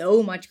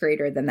so much greater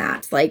greater than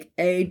that, like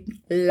a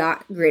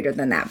lot greater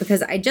than that,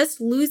 because I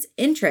just lose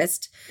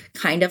interest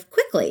kind of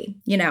quickly,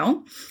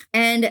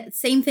 And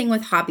same thing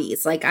with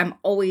hobbies. Like I'm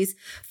always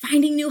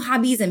finding new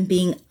hobbies and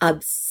being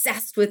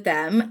obsessed with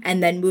them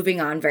and then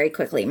moving on very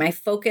quickly. My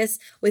focus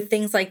with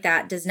things like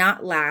that does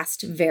not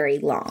last very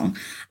long.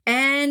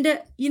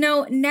 And,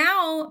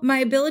 now my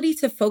ability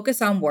to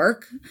focus on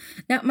work,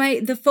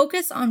 the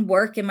focus on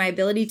work and my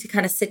ability to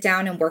kind of sit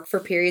down and work for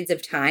periods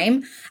of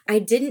time, I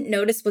didn't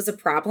notice was a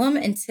problem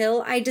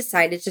until I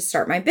decided to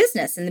start my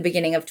business in the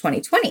beginning of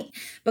 2020.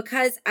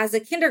 Because as a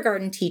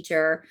kindergarten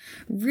teacher,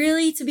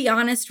 really, to be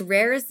honest,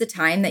 rare is the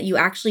time that you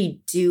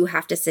actually do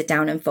have to sit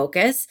down and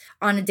focus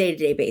on a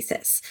day-to-day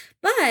basis.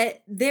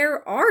 But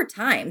there are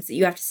times that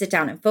you have to sit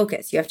down and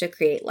focus. You have to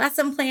create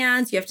lesson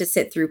plans. You have to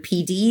sit through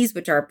PDs,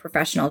 which are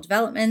professional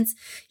developments.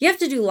 You have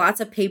to do lots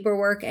of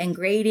paperwork and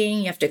grading.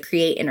 You have to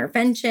create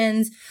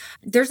interventions.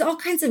 There's all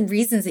kinds of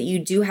reasons that you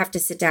do have to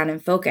sit down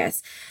and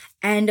focus.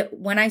 And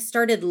when I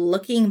started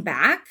looking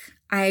back,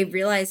 I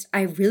realized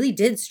I really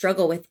did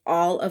struggle with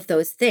all of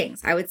those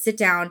things. I would sit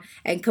down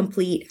and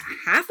complete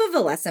half of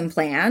a lesson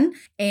plan.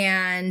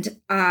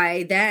 And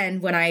I then,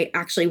 when I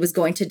actually was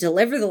going to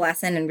deliver the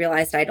lesson and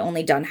realized I'd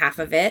only done half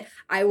of it,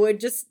 I would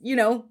just,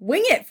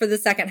 wing it for the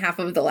second half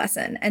of the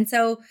lesson. And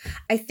so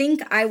I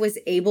think I was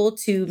able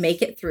to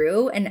make it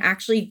through and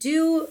actually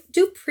do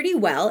pretty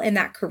well in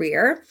that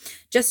career,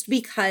 just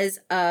because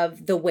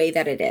of the way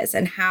that it is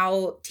and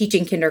how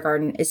teaching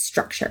kindergarten is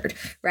structured,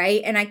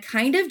 right? And I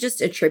kind of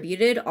just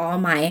attributed all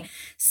my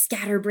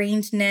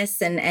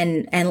scatterbrainedness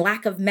and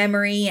lack of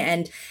memory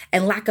and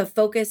lack of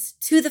focus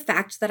to the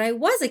fact that I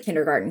was a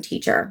kindergarten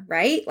teacher,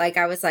 right? Like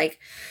I was like,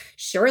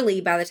 surely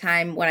by the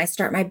time when I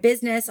start my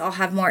business, I'll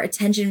have more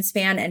attention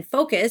span and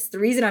focus. The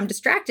reason I'm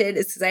distracted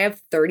is because I have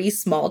 30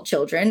 small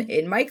children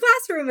in my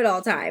classroom at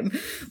all time,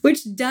 which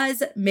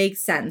does make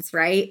sense,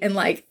 right? And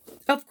like,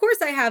 of course,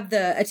 I have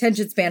the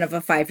attention span of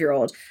a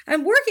 5-year-old.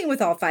 I'm working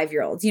with all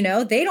 5-year-olds,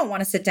 they don't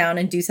want to sit down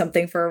and do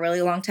something for a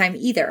really long time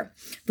either,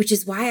 which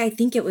is why I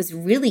think it was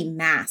really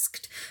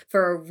masked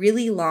for a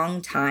really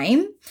long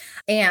time.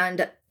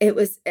 And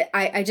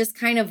I just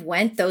kind of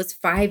went those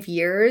 5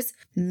 years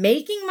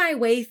making my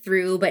way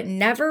through, but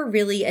never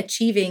really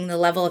achieving the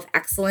level of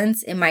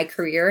excellence in my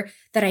career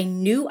that I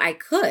knew I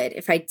could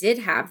if I did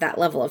have that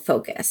level of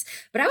focus.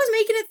 But I was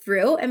making it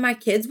through and my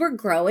kids were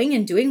growing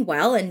and doing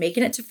well and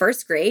making it to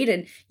first grade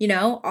and,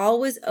 all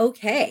was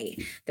okay.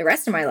 The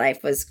rest of my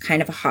life was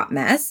kind of a hot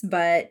mess,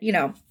 but,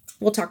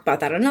 we'll talk about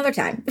that another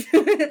time.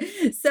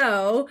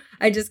 So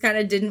I just kind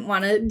of didn't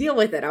want to deal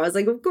with it. I was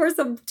like, of course,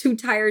 I'm too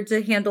tired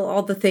to handle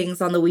all the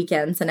things on the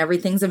weekends and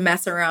everything's a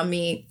mess around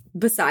me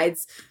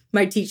besides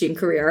my teaching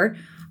career.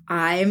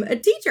 I'm a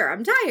teacher.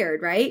 I'm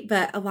tired, right?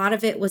 But a lot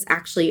of it was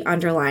actually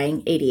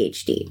underlying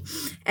ADHD.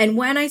 And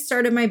when I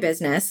started my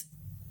business,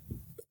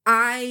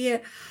 a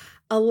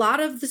lot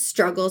of the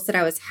struggles that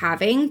I was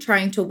having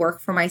trying to work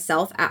for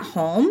myself at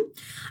home,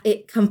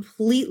 it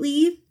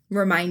completely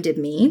reminded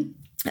me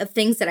of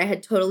things that I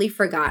had totally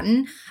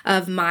forgotten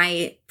of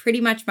pretty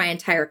much my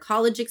entire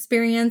college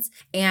experience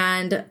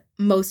and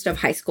most of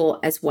high school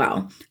as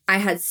well. I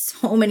had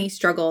so many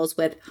struggles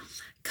with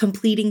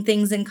completing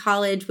things in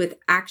college, with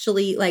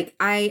actually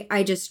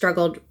I just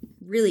struggled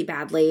really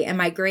badly and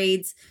my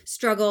grades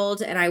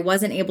struggled and I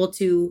wasn't able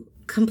to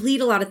complete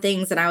a lot of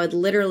things and I would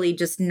literally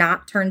just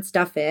not turn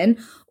stuff in,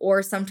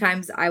 or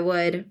sometimes I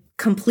would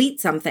complete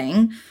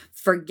something,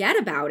 forget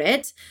about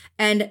it,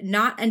 and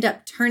not end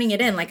up turning it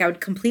in. Like I would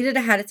complete it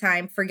ahead of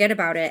time, forget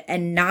about it,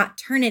 and not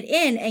turn it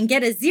in and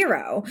get a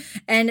 0.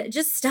 And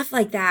just stuff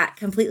like that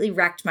completely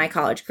wrecked my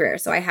college career.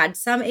 So I had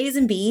some A's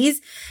and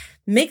B's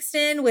mixed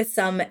in with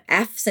some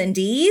F's and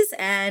D's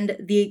and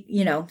the,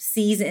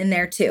 C's in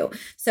there too.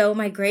 So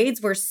my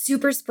grades were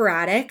super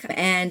sporadic.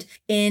 And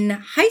in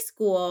high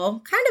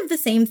school, kind of the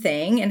same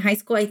thing. In high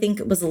school, I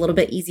think it was a little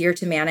bit easier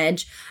to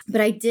manage,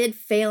 but I did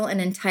fail an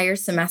entire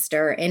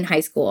semester in high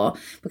school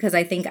because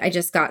I think I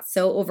just got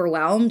so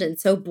overwhelmed and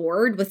so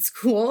bored with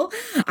school.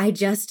 I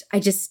just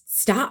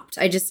stopped.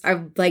 I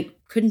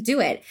couldn't do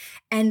it.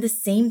 And the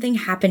same thing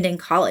happened in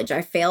college.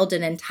 I failed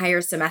an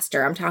entire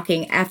semester. I'm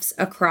talking F's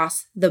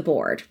across the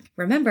board.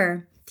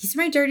 Remember, these are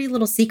my dirty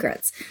little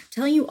secrets. I'm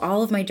telling you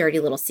all of my dirty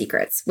little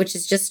secrets, which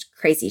is just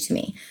crazy to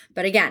me.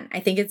 But again, I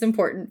think it's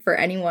important for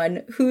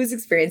anyone who's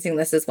experiencing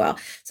this as well.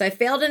 So I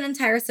failed an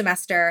entire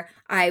semester.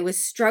 I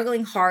was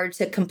struggling hard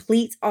to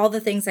complete all the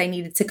things I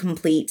needed to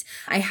complete.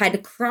 I had a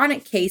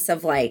chronic case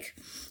of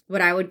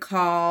what I would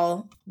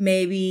call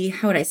maybe,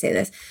 how would I say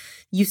this?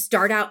 You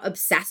start out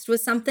obsessed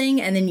with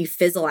something and then you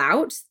fizzle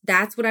out.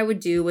 That's what I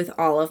would do with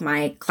all of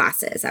my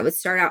classes. I would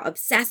start out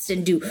obsessed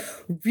and do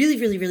really,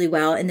 really, really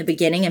well in the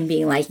beginning and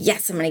being like,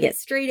 yes, I'm going to get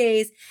straight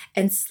A's,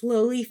 and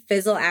slowly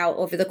fizzle out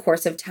over the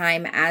course of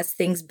time as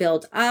things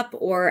build up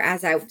or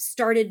as I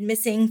started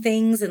missing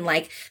things and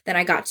then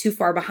I got too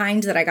far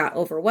behind that I got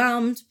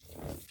overwhelmed.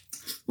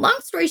 Long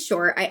story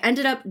short, I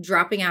ended up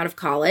dropping out of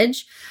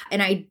college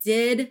and I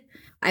did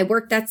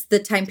That's the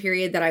time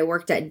period that I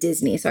worked at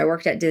Disney. So I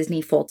worked at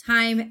Disney full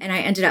time, and I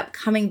ended up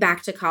coming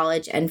back to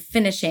college and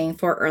finishing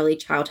for early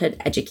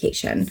childhood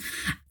education.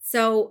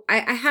 So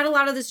I had a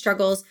lot of the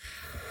struggles.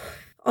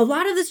 A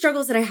lot of the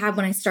struggles that I had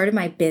when I started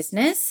my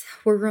business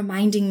were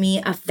reminding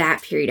me of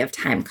that period of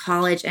time,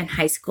 college and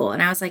high school.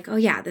 And I was like, oh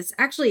yeah, this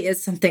actually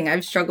is something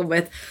I've struggled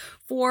with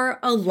for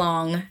a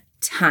long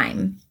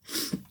time.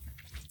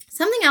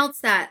 Something else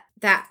that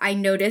I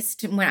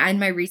noticed when I did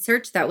my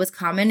research that was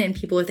common in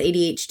people with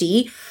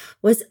ADHD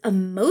was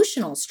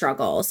emotional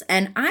struggles.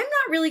 And I'm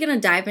not really going to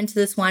dive into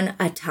this one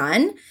a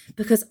ton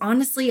because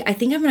honestly, I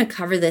think I'm going to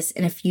cover this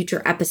in a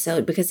future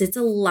episode because it's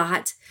a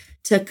lot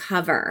to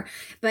cover.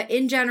 But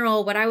in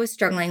general, what I was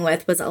struggling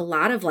with was a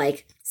lot of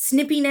like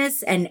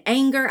snippiness and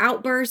anger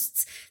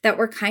outbursts that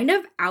were kind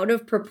of out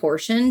of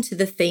proportion to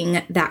the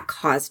thing that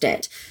caused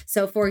it.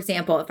 So for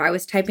example, if I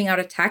was typing out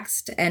a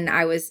text and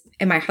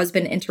my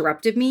husband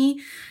interrupted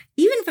me,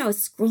 even if I was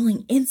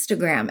scrolling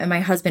Instagram and my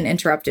husband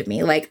interrupted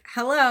me, like,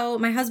 hello,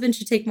 my husband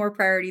should take more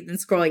priority than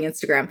scrolling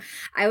Instagram.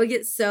 I would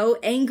get so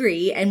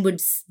angry and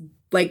would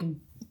like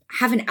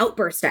have an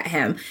outburst at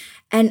him,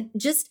 and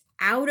just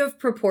out of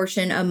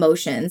proportion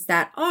emotions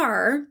that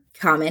are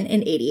common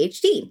in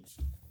ADHD.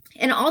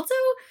 And also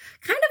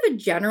kind of a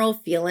general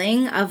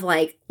feeling of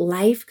like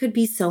life could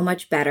be so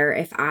much better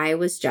if I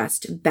was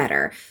just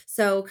better.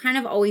 So kind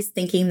of always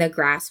thinking the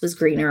grass was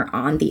greener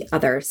on the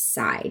other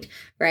side,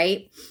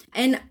 right?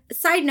 And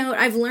side note,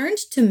 I've learned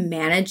to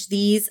manage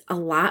these a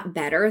lot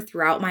better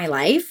throughout my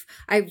life.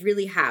 I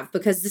really have,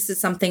 because this is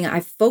something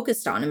I've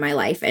focused on in my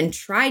life and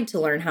tried to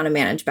learn how to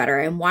manage better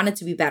and wanted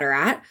to be better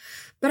at.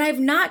 But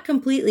I've not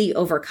completely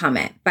overcome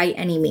it by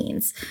any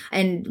means.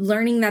 And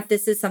learning that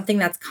this is something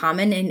that's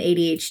common in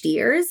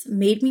ADHDers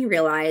made me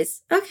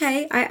realize,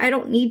 okay, I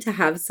don't need to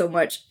have so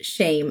much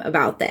shame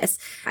about this.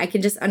 I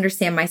can just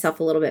understand myself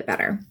a little bit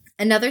better.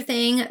 Another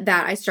thing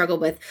that I struggled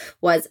with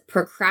was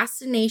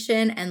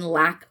procrastination and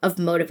lack of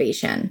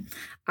motivation.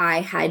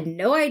 I had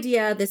no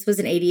idea this was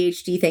an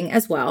ADHD thing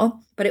as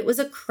well, but it was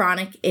a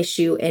chronic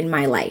issue in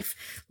my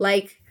life.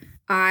 Like,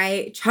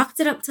 I chalked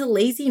it up to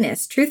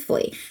laziness,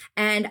 truthfully.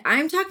 And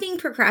I'm talking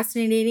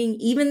procrastinating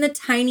even the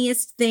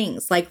tiniest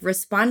things, like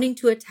responding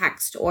to a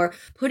text or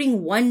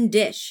putting one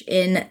dish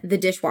in the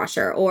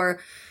dishwasher, or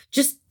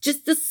just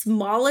the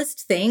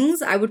smallest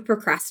things. I would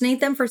procrastinate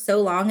them for so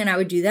long, and I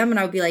would do them and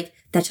I would be like,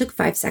 that took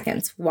 5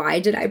 seconds. Why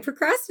did I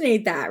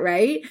procrastinate that,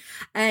 right?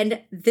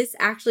 And this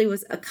actually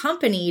was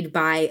accompanied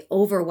by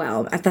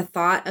overwhelm at the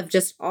thought of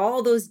just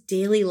all those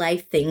daily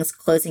life things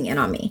closing in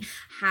on me.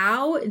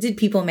 How did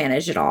people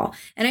manage it all?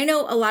 And I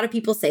know a lot of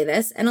people say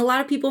this, and a lot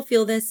of people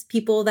feel this,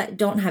 people that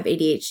don't have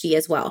ADHD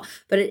as well,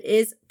 but it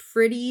is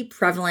pretty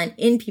prevalent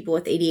in people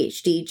with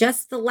ADHD,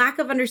 just the lack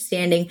of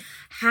understanding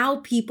how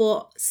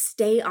people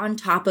stay on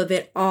top of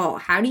it all.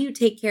 How do you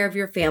take care of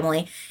your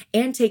family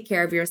and take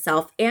care of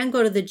yourself and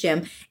go to the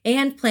gym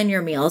and plan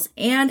your meals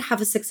and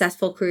have a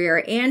successful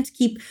career and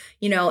keep,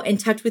 in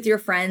touch with your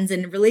friends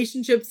and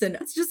relationships? And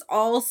it's just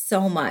all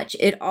so much.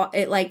 It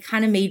like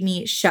kind of made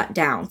me shut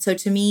down. So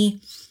to me,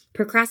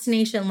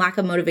 procrastination, lack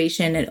of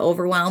motivation, and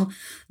overwhelm,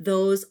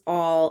 those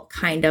all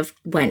kind of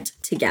went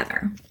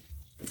together.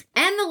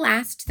 And the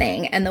last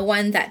thing, and the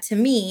one that to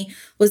me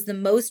was the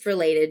most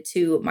related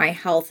to my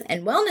health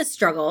and wellness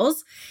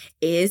struggles,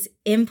 is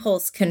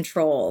impulse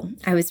control.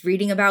 I was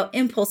reading about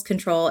impulse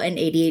control and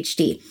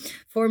ADHD.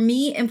 For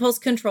me, impulse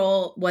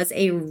control was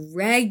a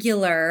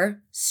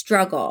regular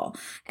struggle.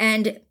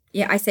 And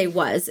yeah, I say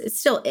was, it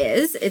still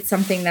is. It's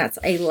something that's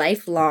a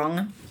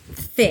lifelong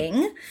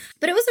thing,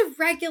 but it was a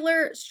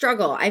regular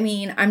struggle. I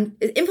mean,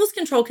 impulse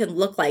control can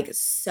look like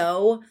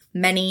so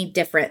many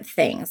different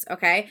things,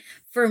 okay?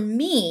 For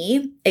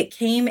me, it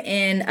came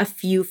in a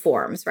few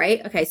forms,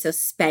 right? Okay, so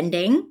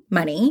spending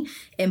money,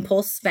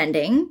 impulse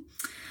spending.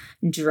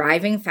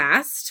 Driving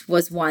fast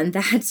was one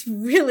that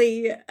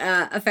really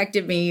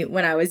affected me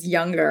when I was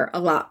younger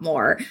a lot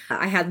more.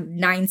 I had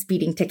 9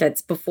 speeding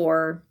tickets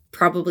before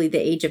probably the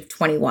age of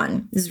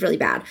 21. This is really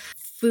bad.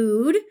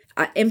 Food,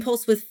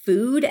 impulse with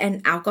food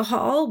and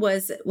alcohol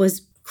was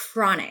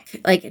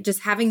chronic, like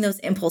just having those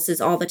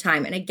impulses all the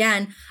time. And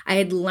again, I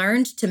had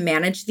learned to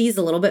manage these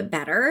a little bit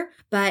better,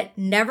 but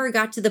never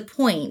got to the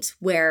point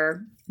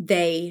where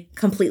they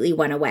completely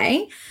went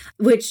away,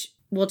 which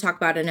we'll talk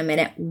about in a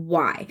minute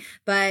why.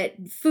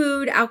 But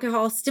food,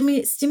 alcohol,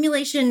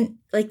 stimulation,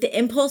 like the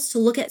impulse to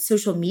look at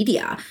social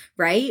media,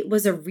 right,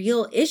 was a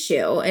real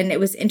issue, and it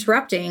was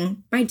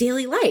interrupting my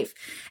daily life.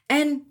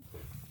 And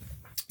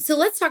so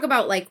let's talk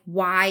about like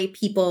why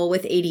people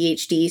with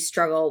ADHD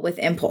struggle with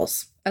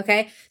impulse.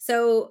 Okay.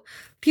 So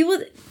people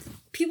with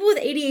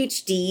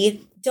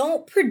ADHD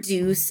don't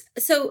produce.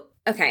 So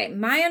Okay,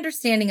 my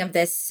understanding of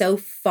this so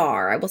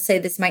far, I will say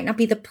this might not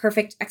be the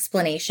perfect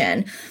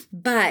explanation,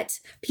 but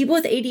people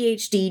with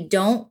ADHD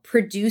don't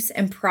produce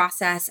and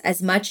process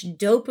as much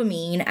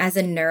dopamine as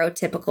a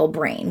neurotypical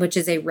brain, which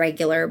is a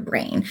regular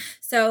brain.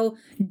 So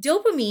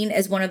dopamine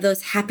is one of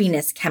those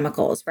happiness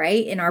chemicals,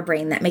 right, in our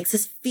brain that makes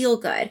us feel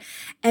good.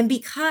 And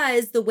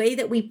because the way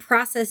that we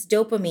process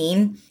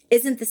dopamine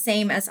isn't the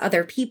same as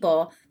other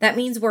people, that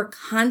means we're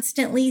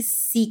constantly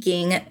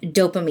seeking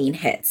dopamine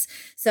hits.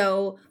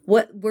 So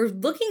what we're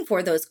looking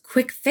for those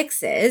quick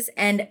fixes,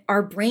 and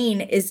our brain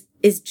is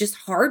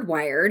just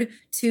hardwired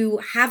to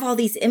have all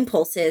these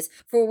impulses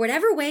for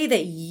whatever way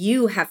that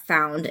you have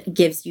found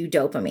gives you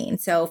dopamine.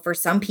 So for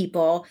some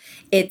people,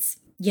 it's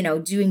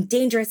doing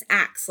dangerous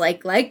acts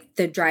like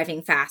the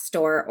driving fast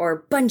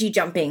or bungee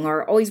jumping,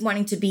 or always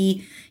wanting to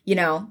be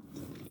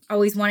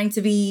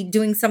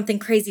doing something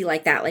crazy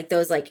like that, like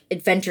those like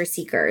adventure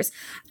seekers.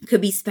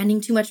 Could be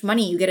spending too much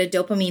money. You get a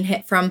dopamine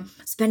hit from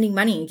spending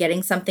money and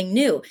getting something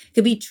new.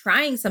 Could be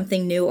trying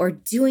something new or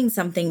doing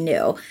something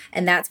new.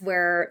 And that's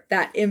where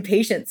that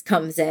impatience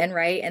comes in,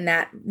 right? And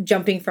that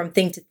jumping from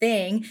thing to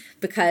thing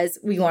because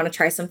we want to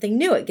try something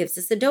new. It gives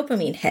us a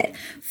dopamine hit.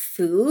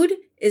 Food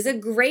is a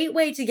great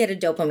way to get a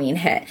dopamine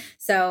hit.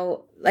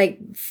 So like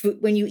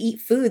when you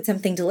eat food,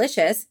 something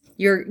delicious,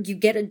 you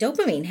get a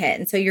dopamine hit.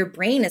 And so your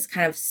brain is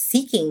kind of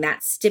seeking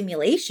that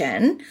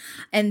stimulation.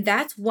 And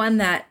that's one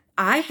that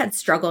I had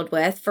struggled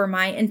with for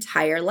my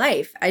entire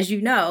life. As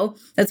you know,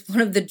 that's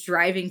one of the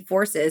driving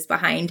forces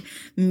behind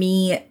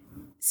me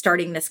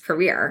starting this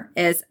career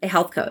as a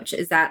health coach,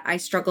 is that I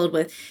struggled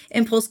with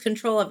impulse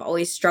control. I've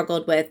always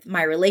struggled with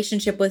my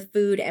relationship with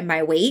food and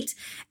my weight.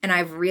 And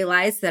I've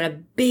realized that a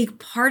big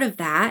part of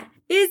that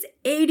is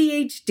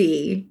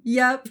ADHD.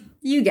 Yep,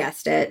 you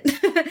guessed it.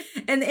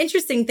 And the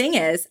interesting thing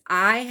is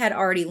I had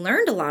already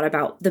learned a lot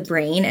about the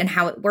brain and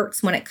how it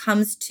works when it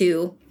comes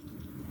to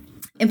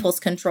impulse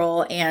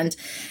control and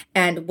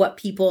what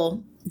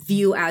people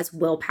view as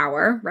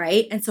willpower,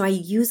 right? And so I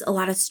use a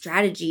lot of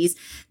strategies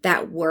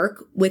that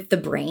work with the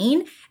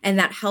brain and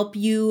that help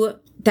you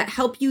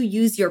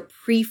use your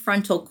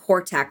prefrontal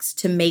cortex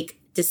to make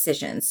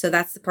decisions. So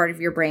that's the part of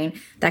your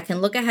brain that can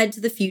look ahead to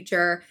the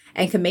future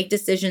and can make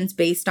decisions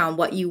based on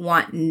what you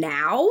want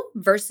now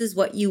versus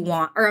what you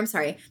want,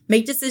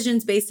 make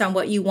decisions based on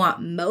what you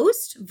want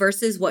most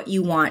versus what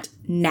you want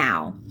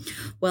now.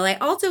 Well, I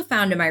also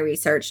found in my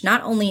research,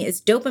 not only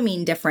is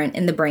dopamine different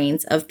in the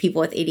brains of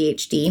people with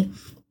ADHD,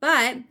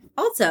 but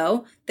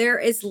also there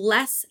is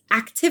less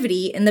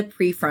activity in the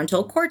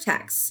prefrontal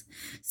cortex.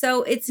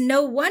 So it's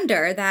no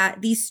wonder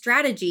that these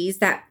strategies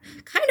that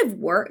kind of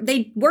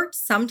they worked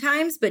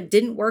sometimes, but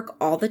didn't work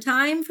all the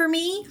time for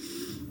me,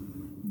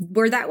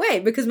 were that way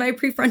because my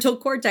prefrontal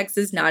cortex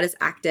is not as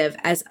active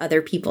as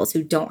other people's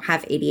who don't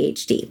have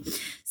ADHD.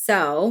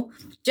 So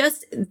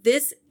just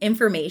this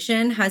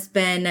information has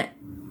been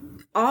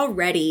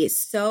already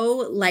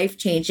so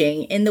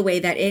life-changing in the way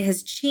that it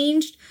has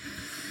changed.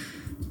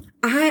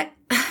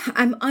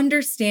 I'm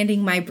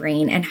understanding my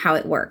brain and how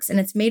it works. And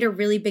it's made a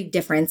really big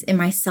difference in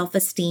my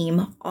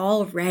self-esteem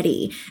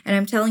already. And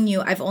I'm telling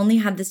you, I've only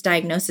had this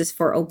diagnosis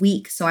for a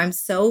week, so I'm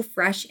so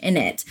fresh in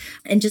it.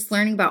 And just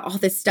learning about all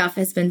this stuff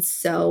has been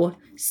so,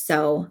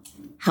 so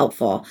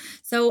helpful.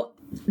 So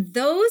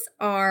those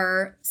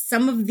are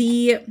some of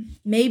the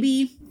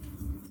maybe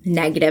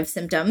negative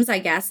symptoms, I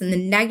guess, and the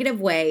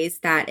negative ways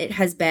that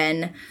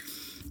ADHD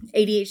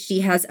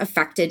has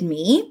affected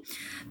me.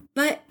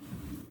 But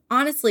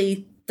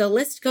honestly, the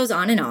list goes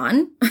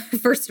on,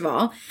 first of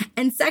all.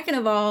 And second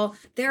of all,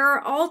 there are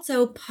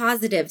also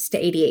positives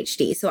to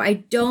ADHD. So I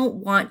don't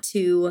want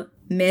to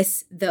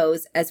miss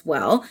those as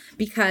well,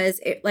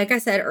 because like I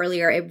said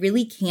earlier, it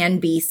really can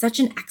be such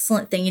an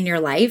excellent thing in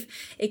your life.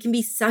 It can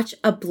be such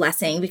a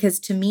blessing because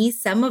to me,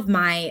 some of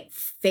my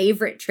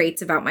favorite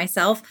traits about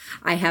myself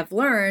I have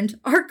learned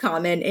are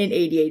common in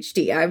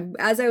ADHD.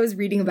 As I was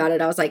reading about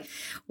it, I was like,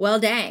 well,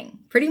 dang,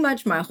 pretty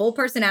much my whole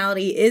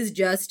personality is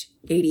just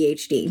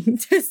ADHD.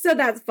 So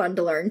that's fun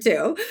to learn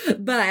too.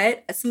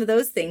 But some of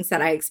those things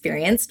that I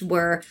experienced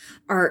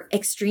are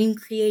extreme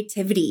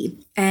creativity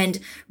and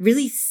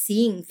really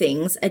seeing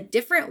things a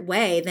different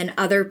way than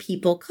other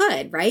people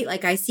could, right?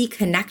 Like I see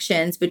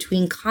connections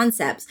between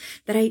concepts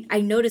that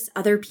I notice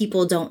other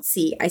people don't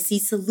see. I see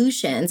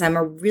solutions. I'm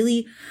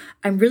really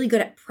good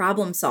at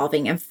problem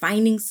solving and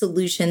finding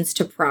solutions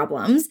to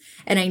problems.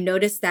 And I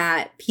notice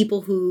that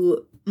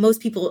most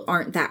people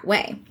aren't that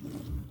way.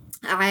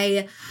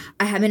 I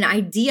have an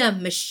idea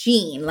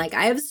machine. Like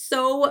I have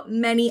so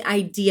many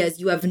ideas.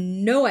 You have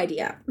no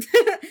idea.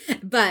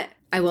 But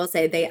I will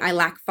say I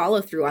lack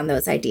follow through on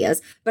those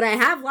ideas, but I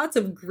have lots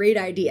of great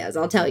ideas.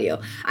 I'll tell you,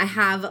 I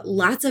have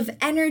lots of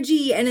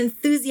energy and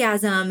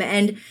enthusiasm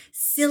and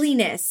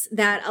silliness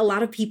that a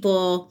lot of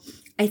people,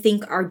 I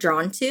think, are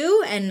drawn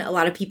to. And a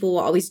lot of people will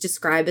always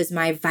describe as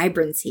my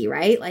vibrancy,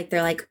 right? Like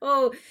they're like,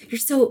 oh, you're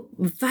so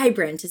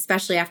vibrant,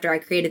 especially after I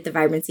created the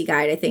vibrancy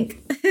guide. I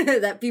think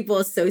that people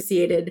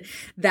associated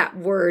that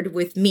word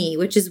with me,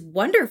 which is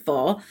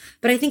wonderful.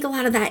 But I think a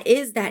lot of that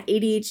is that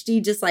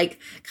ADHD, just like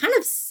kind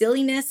of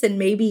silliness and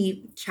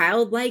maybe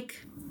childlike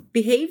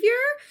behavior,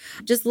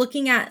 just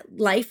looking at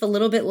life a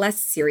little bit less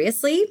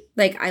seriously.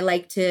 Like I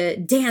like to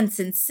dance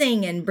and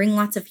sing and bring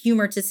lots of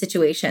humor to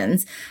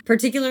situations,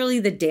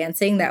 particularly the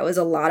dancing. That was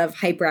a lot of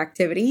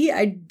hyperactivity.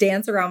 I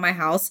dance around my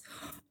house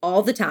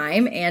all the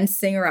time and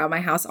sing around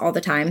my house all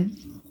the time.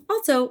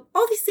 Also,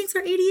 all these things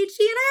are ADHD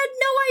and I had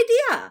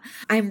no idea.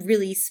 I'm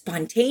really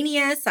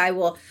spontaneous. I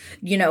will,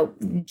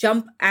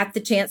 jump at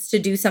the chance to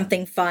do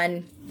something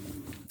fun.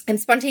 I'm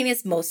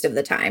spontaneous most of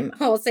the time.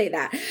 I'll say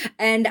that.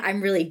 And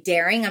I'm really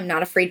daring. I'm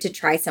not afraid to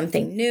try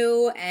something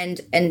new.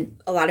 And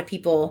a lot of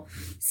people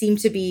seem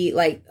to be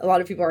like, a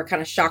lot of people are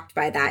kind of shocked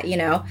by that,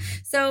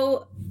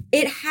 So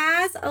it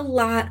has a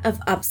lot of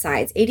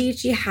upsides.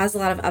 ADHD has a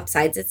lot of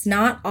upsides. It's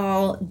not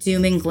all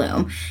doom and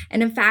gloom.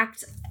 And in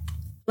fact,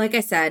 like I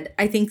said,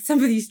 I think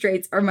some of these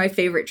traits are my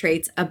favorite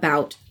traits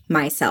about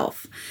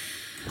myself.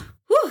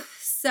 Whew.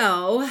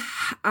 So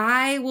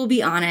I will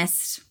be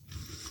honest.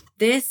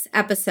 This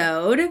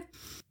episode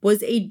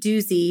was a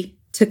doozy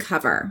to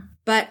cover,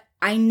 but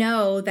I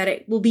know that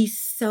it will be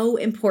so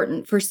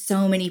important for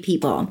so many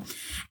people.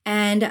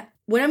 And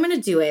what I'm going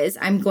to do is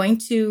I'm going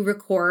to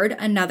record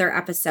another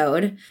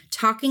episode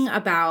talking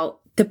about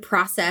the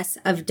process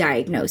of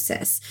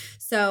diagnosis.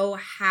 So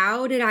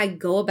how did I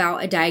go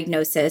about a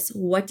diagnosis?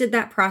 What did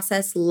that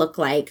process look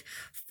like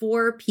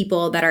for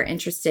people that are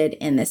interested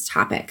in this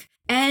topic?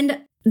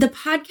 And the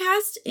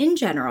podcast in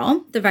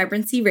general, the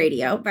Vibrancy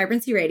Radio,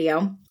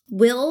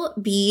 will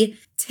be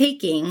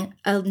taking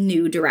a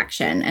new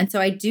direction. And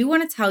so I do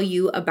want to tell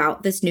you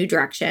about this new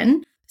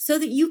direction so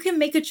that you can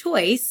make a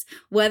choice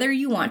whether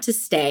you want to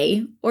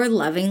stay or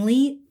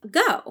lovingly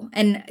go.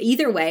 And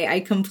either way,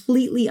 I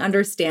completely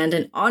understand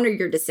and honor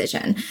your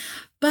decision.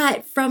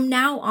 But from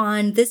now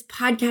on, this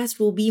podcast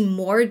will be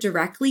more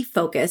directly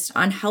focused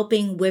on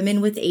helping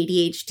women with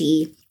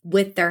ADHD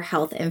with their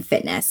health and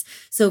fitness.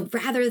 So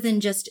rather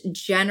than just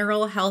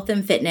general health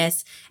and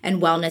fitness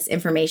and wellness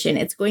information,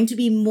 it's going to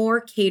be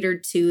more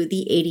catered to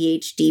the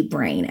ADHD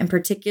brain and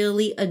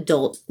particularly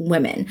adult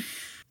women.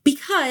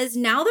 Because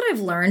now that I've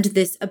learned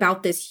this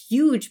about this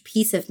huge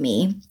piece of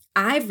me,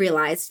 I've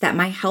realized that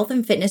my health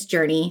and fitness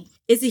journey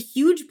is a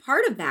huge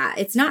part of that.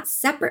 It's not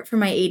separate from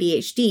my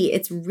ADHD.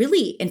 It's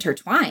really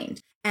intertwined.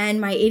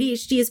 And my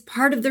ADHD is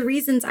part of the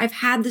reasons I've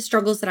had the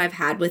struggles that I've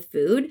had with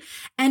food.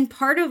 And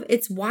part of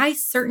it's why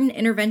certain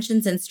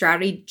interventions and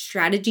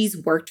strategies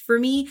worked for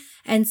me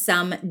and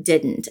some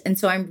didn't. And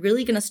so I'm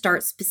really going to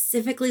start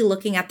specifically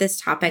looking at this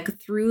topic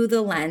through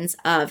the lens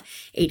of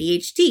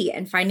ADHD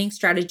and finding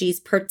strategies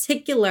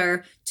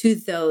particular to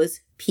those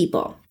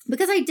people.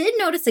 Because I did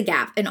notice a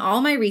gap in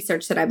all my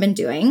research that I've been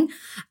doing.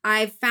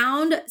 I've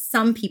found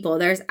some people,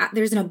 there's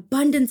an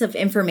abundance of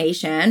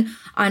information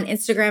on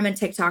Instagram and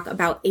TikTok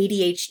about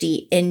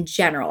ADHD in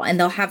general, and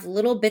they'll have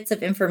little bits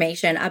of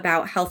information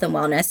about health and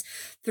wellness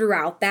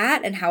throughout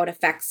that and how it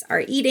affects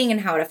our eating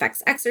and how it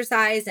affects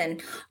exercise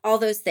and all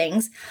those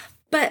things.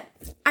 But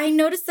I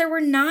noticed there were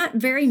not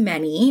very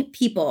many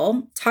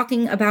people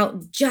talking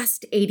about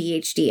just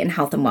ADHD and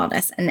health and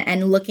wellness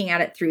and looking at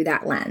it through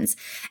that lens.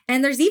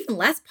 And there's even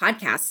less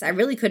podcasts. I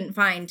really couldn't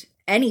find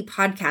any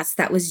podcast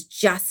that was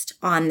just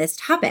on this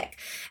topic.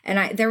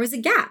 And there was a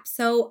gap.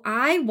 So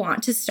I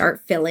want to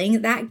start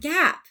filling that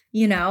gap,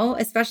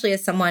 especially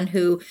as someone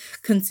who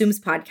consumes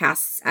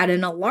podcasts at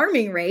an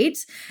alarming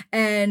rate.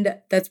 And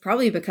that's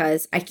probably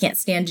because I can't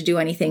stand to do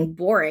anything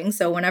boring.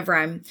 So whenever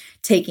I'm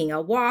taking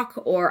a walk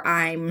or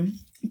I'm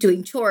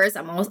doing chores,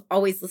 I'm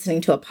always listening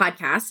to a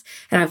podcast.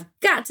 And I've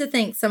got to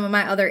think some of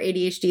my other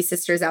ADHD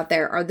sisters out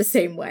there are the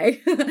same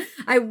way.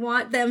 I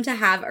want them to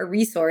have a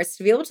resource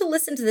to be able to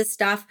listen to this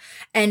stuff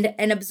and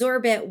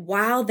absorb it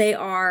while they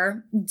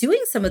are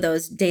doing some of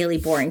those daily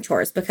boring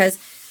chores. Because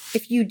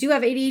if you do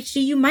have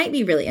ADHD, you might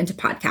be really into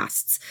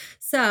podcasts.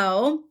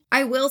 So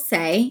I will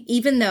say,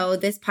 even though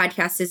this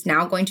podcast is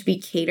now going to be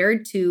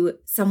catered to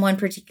someone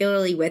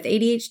particularly with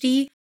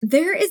ADHD,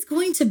 there is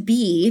going to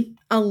be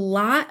a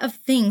lot of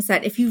things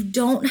that if you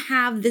don't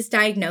have this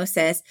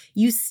diagnosis,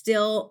 you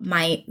still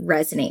might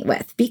resonate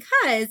with.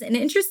 Because an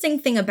interesting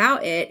thing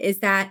about it is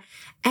that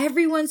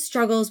everyone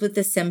struggles with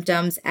the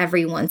symptoms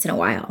every once in a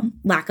while.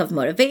 Lack of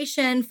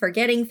motivation,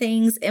 forgetting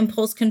things,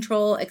 impulse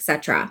control,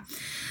 etc.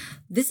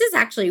 This is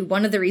actually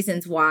one of the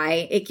reasons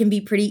why it can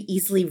be pretty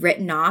easily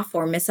written off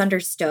or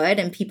misunderstood.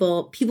 And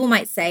people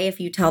might say, if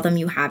you tell them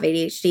you have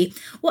ADHD,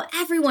 well,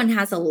 everyone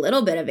has a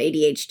little bit of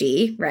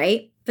ADHD,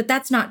 right? but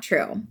that's not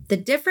true. The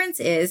difference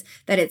is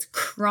that it's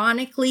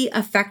chronically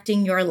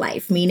affecting your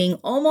life, meaning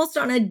almost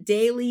on a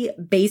daily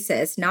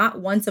basis, not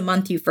once a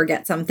month you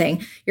forget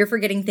something. You're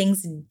forgetting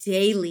things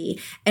daily,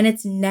 and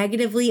it's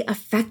negatively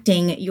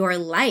affecting your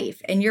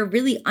life, and you're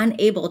really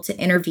unable to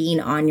intervene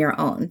on your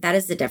own. That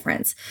is the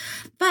difference.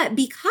 But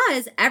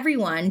because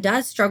everyone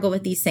does struggle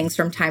with these things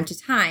from time to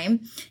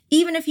time,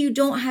 even if you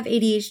don't have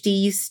ADHD,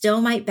 you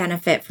still might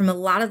benefit from a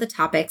lot of the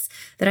topics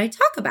that I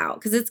talk about,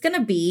 because it's going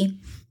to be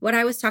what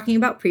I was talking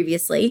about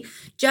previously,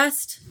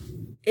 just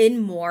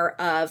in more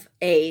of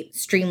a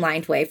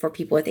streamlined way for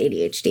people with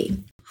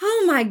ADHD.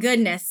 Oh my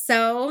goodness.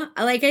 So,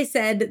 like I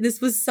said, this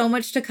was so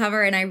much to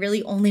cover, and I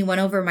really only went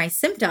over my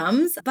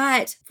symptoms.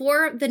 But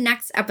for the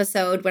next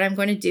episode, what I'm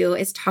going to do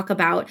is talk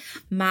about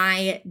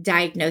my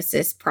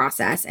diagnosis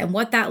process and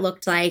what that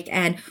looked like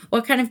and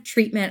what kind of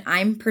treatment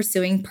I'm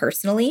pursuing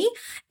personally,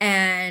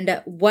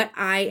 and what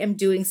I am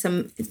doing,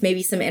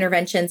 maybe some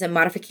interventions and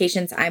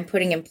modifications I'm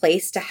putting in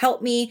place to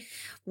help me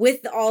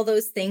with all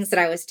those things that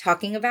I was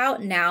talking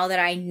about now that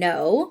I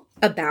know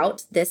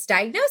about this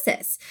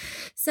diagnosis.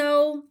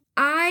 So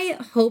I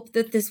hope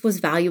that this was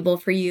valuable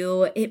for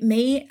you. It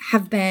may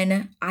have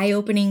been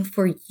eye-opening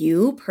for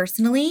you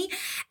personally,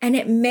 and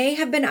it may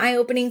have been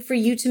eye-opening for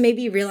you to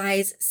maybe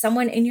realize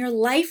someone in your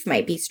life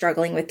might be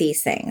struggling with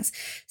these things.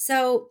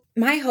 So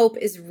my hope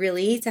is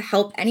really to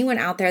help anyone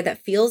out there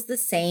that feels the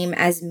same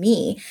as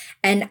me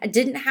and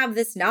didn't have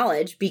this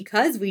knowledge,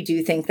 because we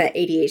do think that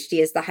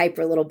ADHD is the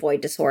hyper little boy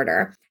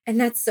disorder. And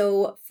that's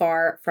so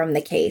far from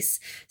the case.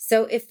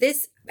 So if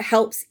this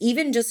helps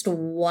even just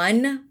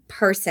one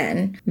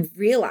person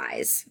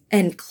realize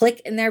and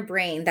click in their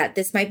brain that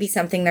this might be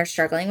something they're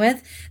struggling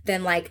with,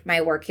 then like my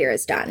work here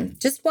is done.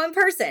 Just one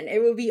person,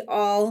 it will be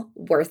all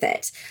worth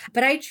it.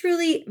 But I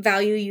truly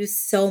value you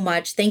so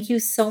much. Thank you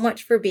so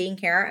much for being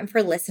here and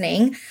for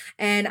listening.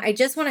 And I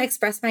just want to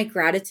express my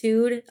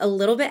gratitude a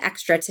little bit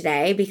extra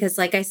today, because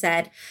like I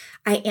said,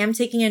 I am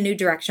taking a new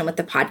direction with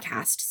the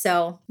podcast.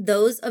 So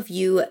those of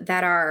you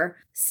that are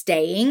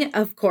staying,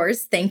 of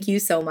course, thank you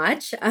so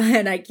much.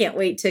 And I can't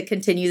wait to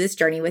continue this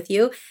journey with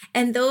you.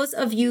 And those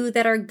of you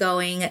that are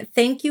going,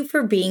 thank you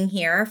for being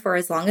here for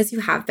as long as you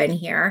have been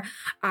here.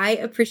 I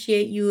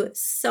appreciate you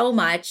so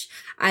much.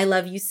 I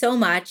love you so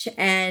much.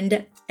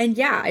 And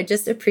yeah, I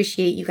just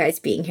appreciate you guys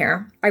being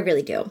here. I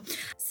really do.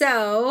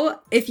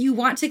 So if you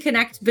want to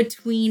connect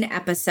between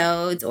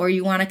episodes, or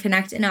you want to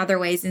connect in other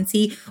ways and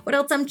see what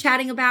else I'm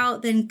chatting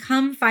about, then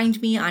come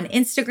find me on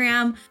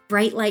Instagram.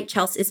 Bright Light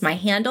Chels is my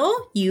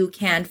handle. You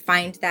can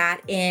find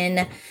that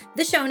in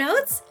the show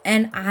notes,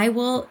 and I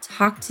will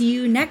talk to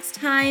you next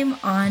time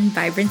on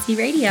Vibrancy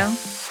Radio.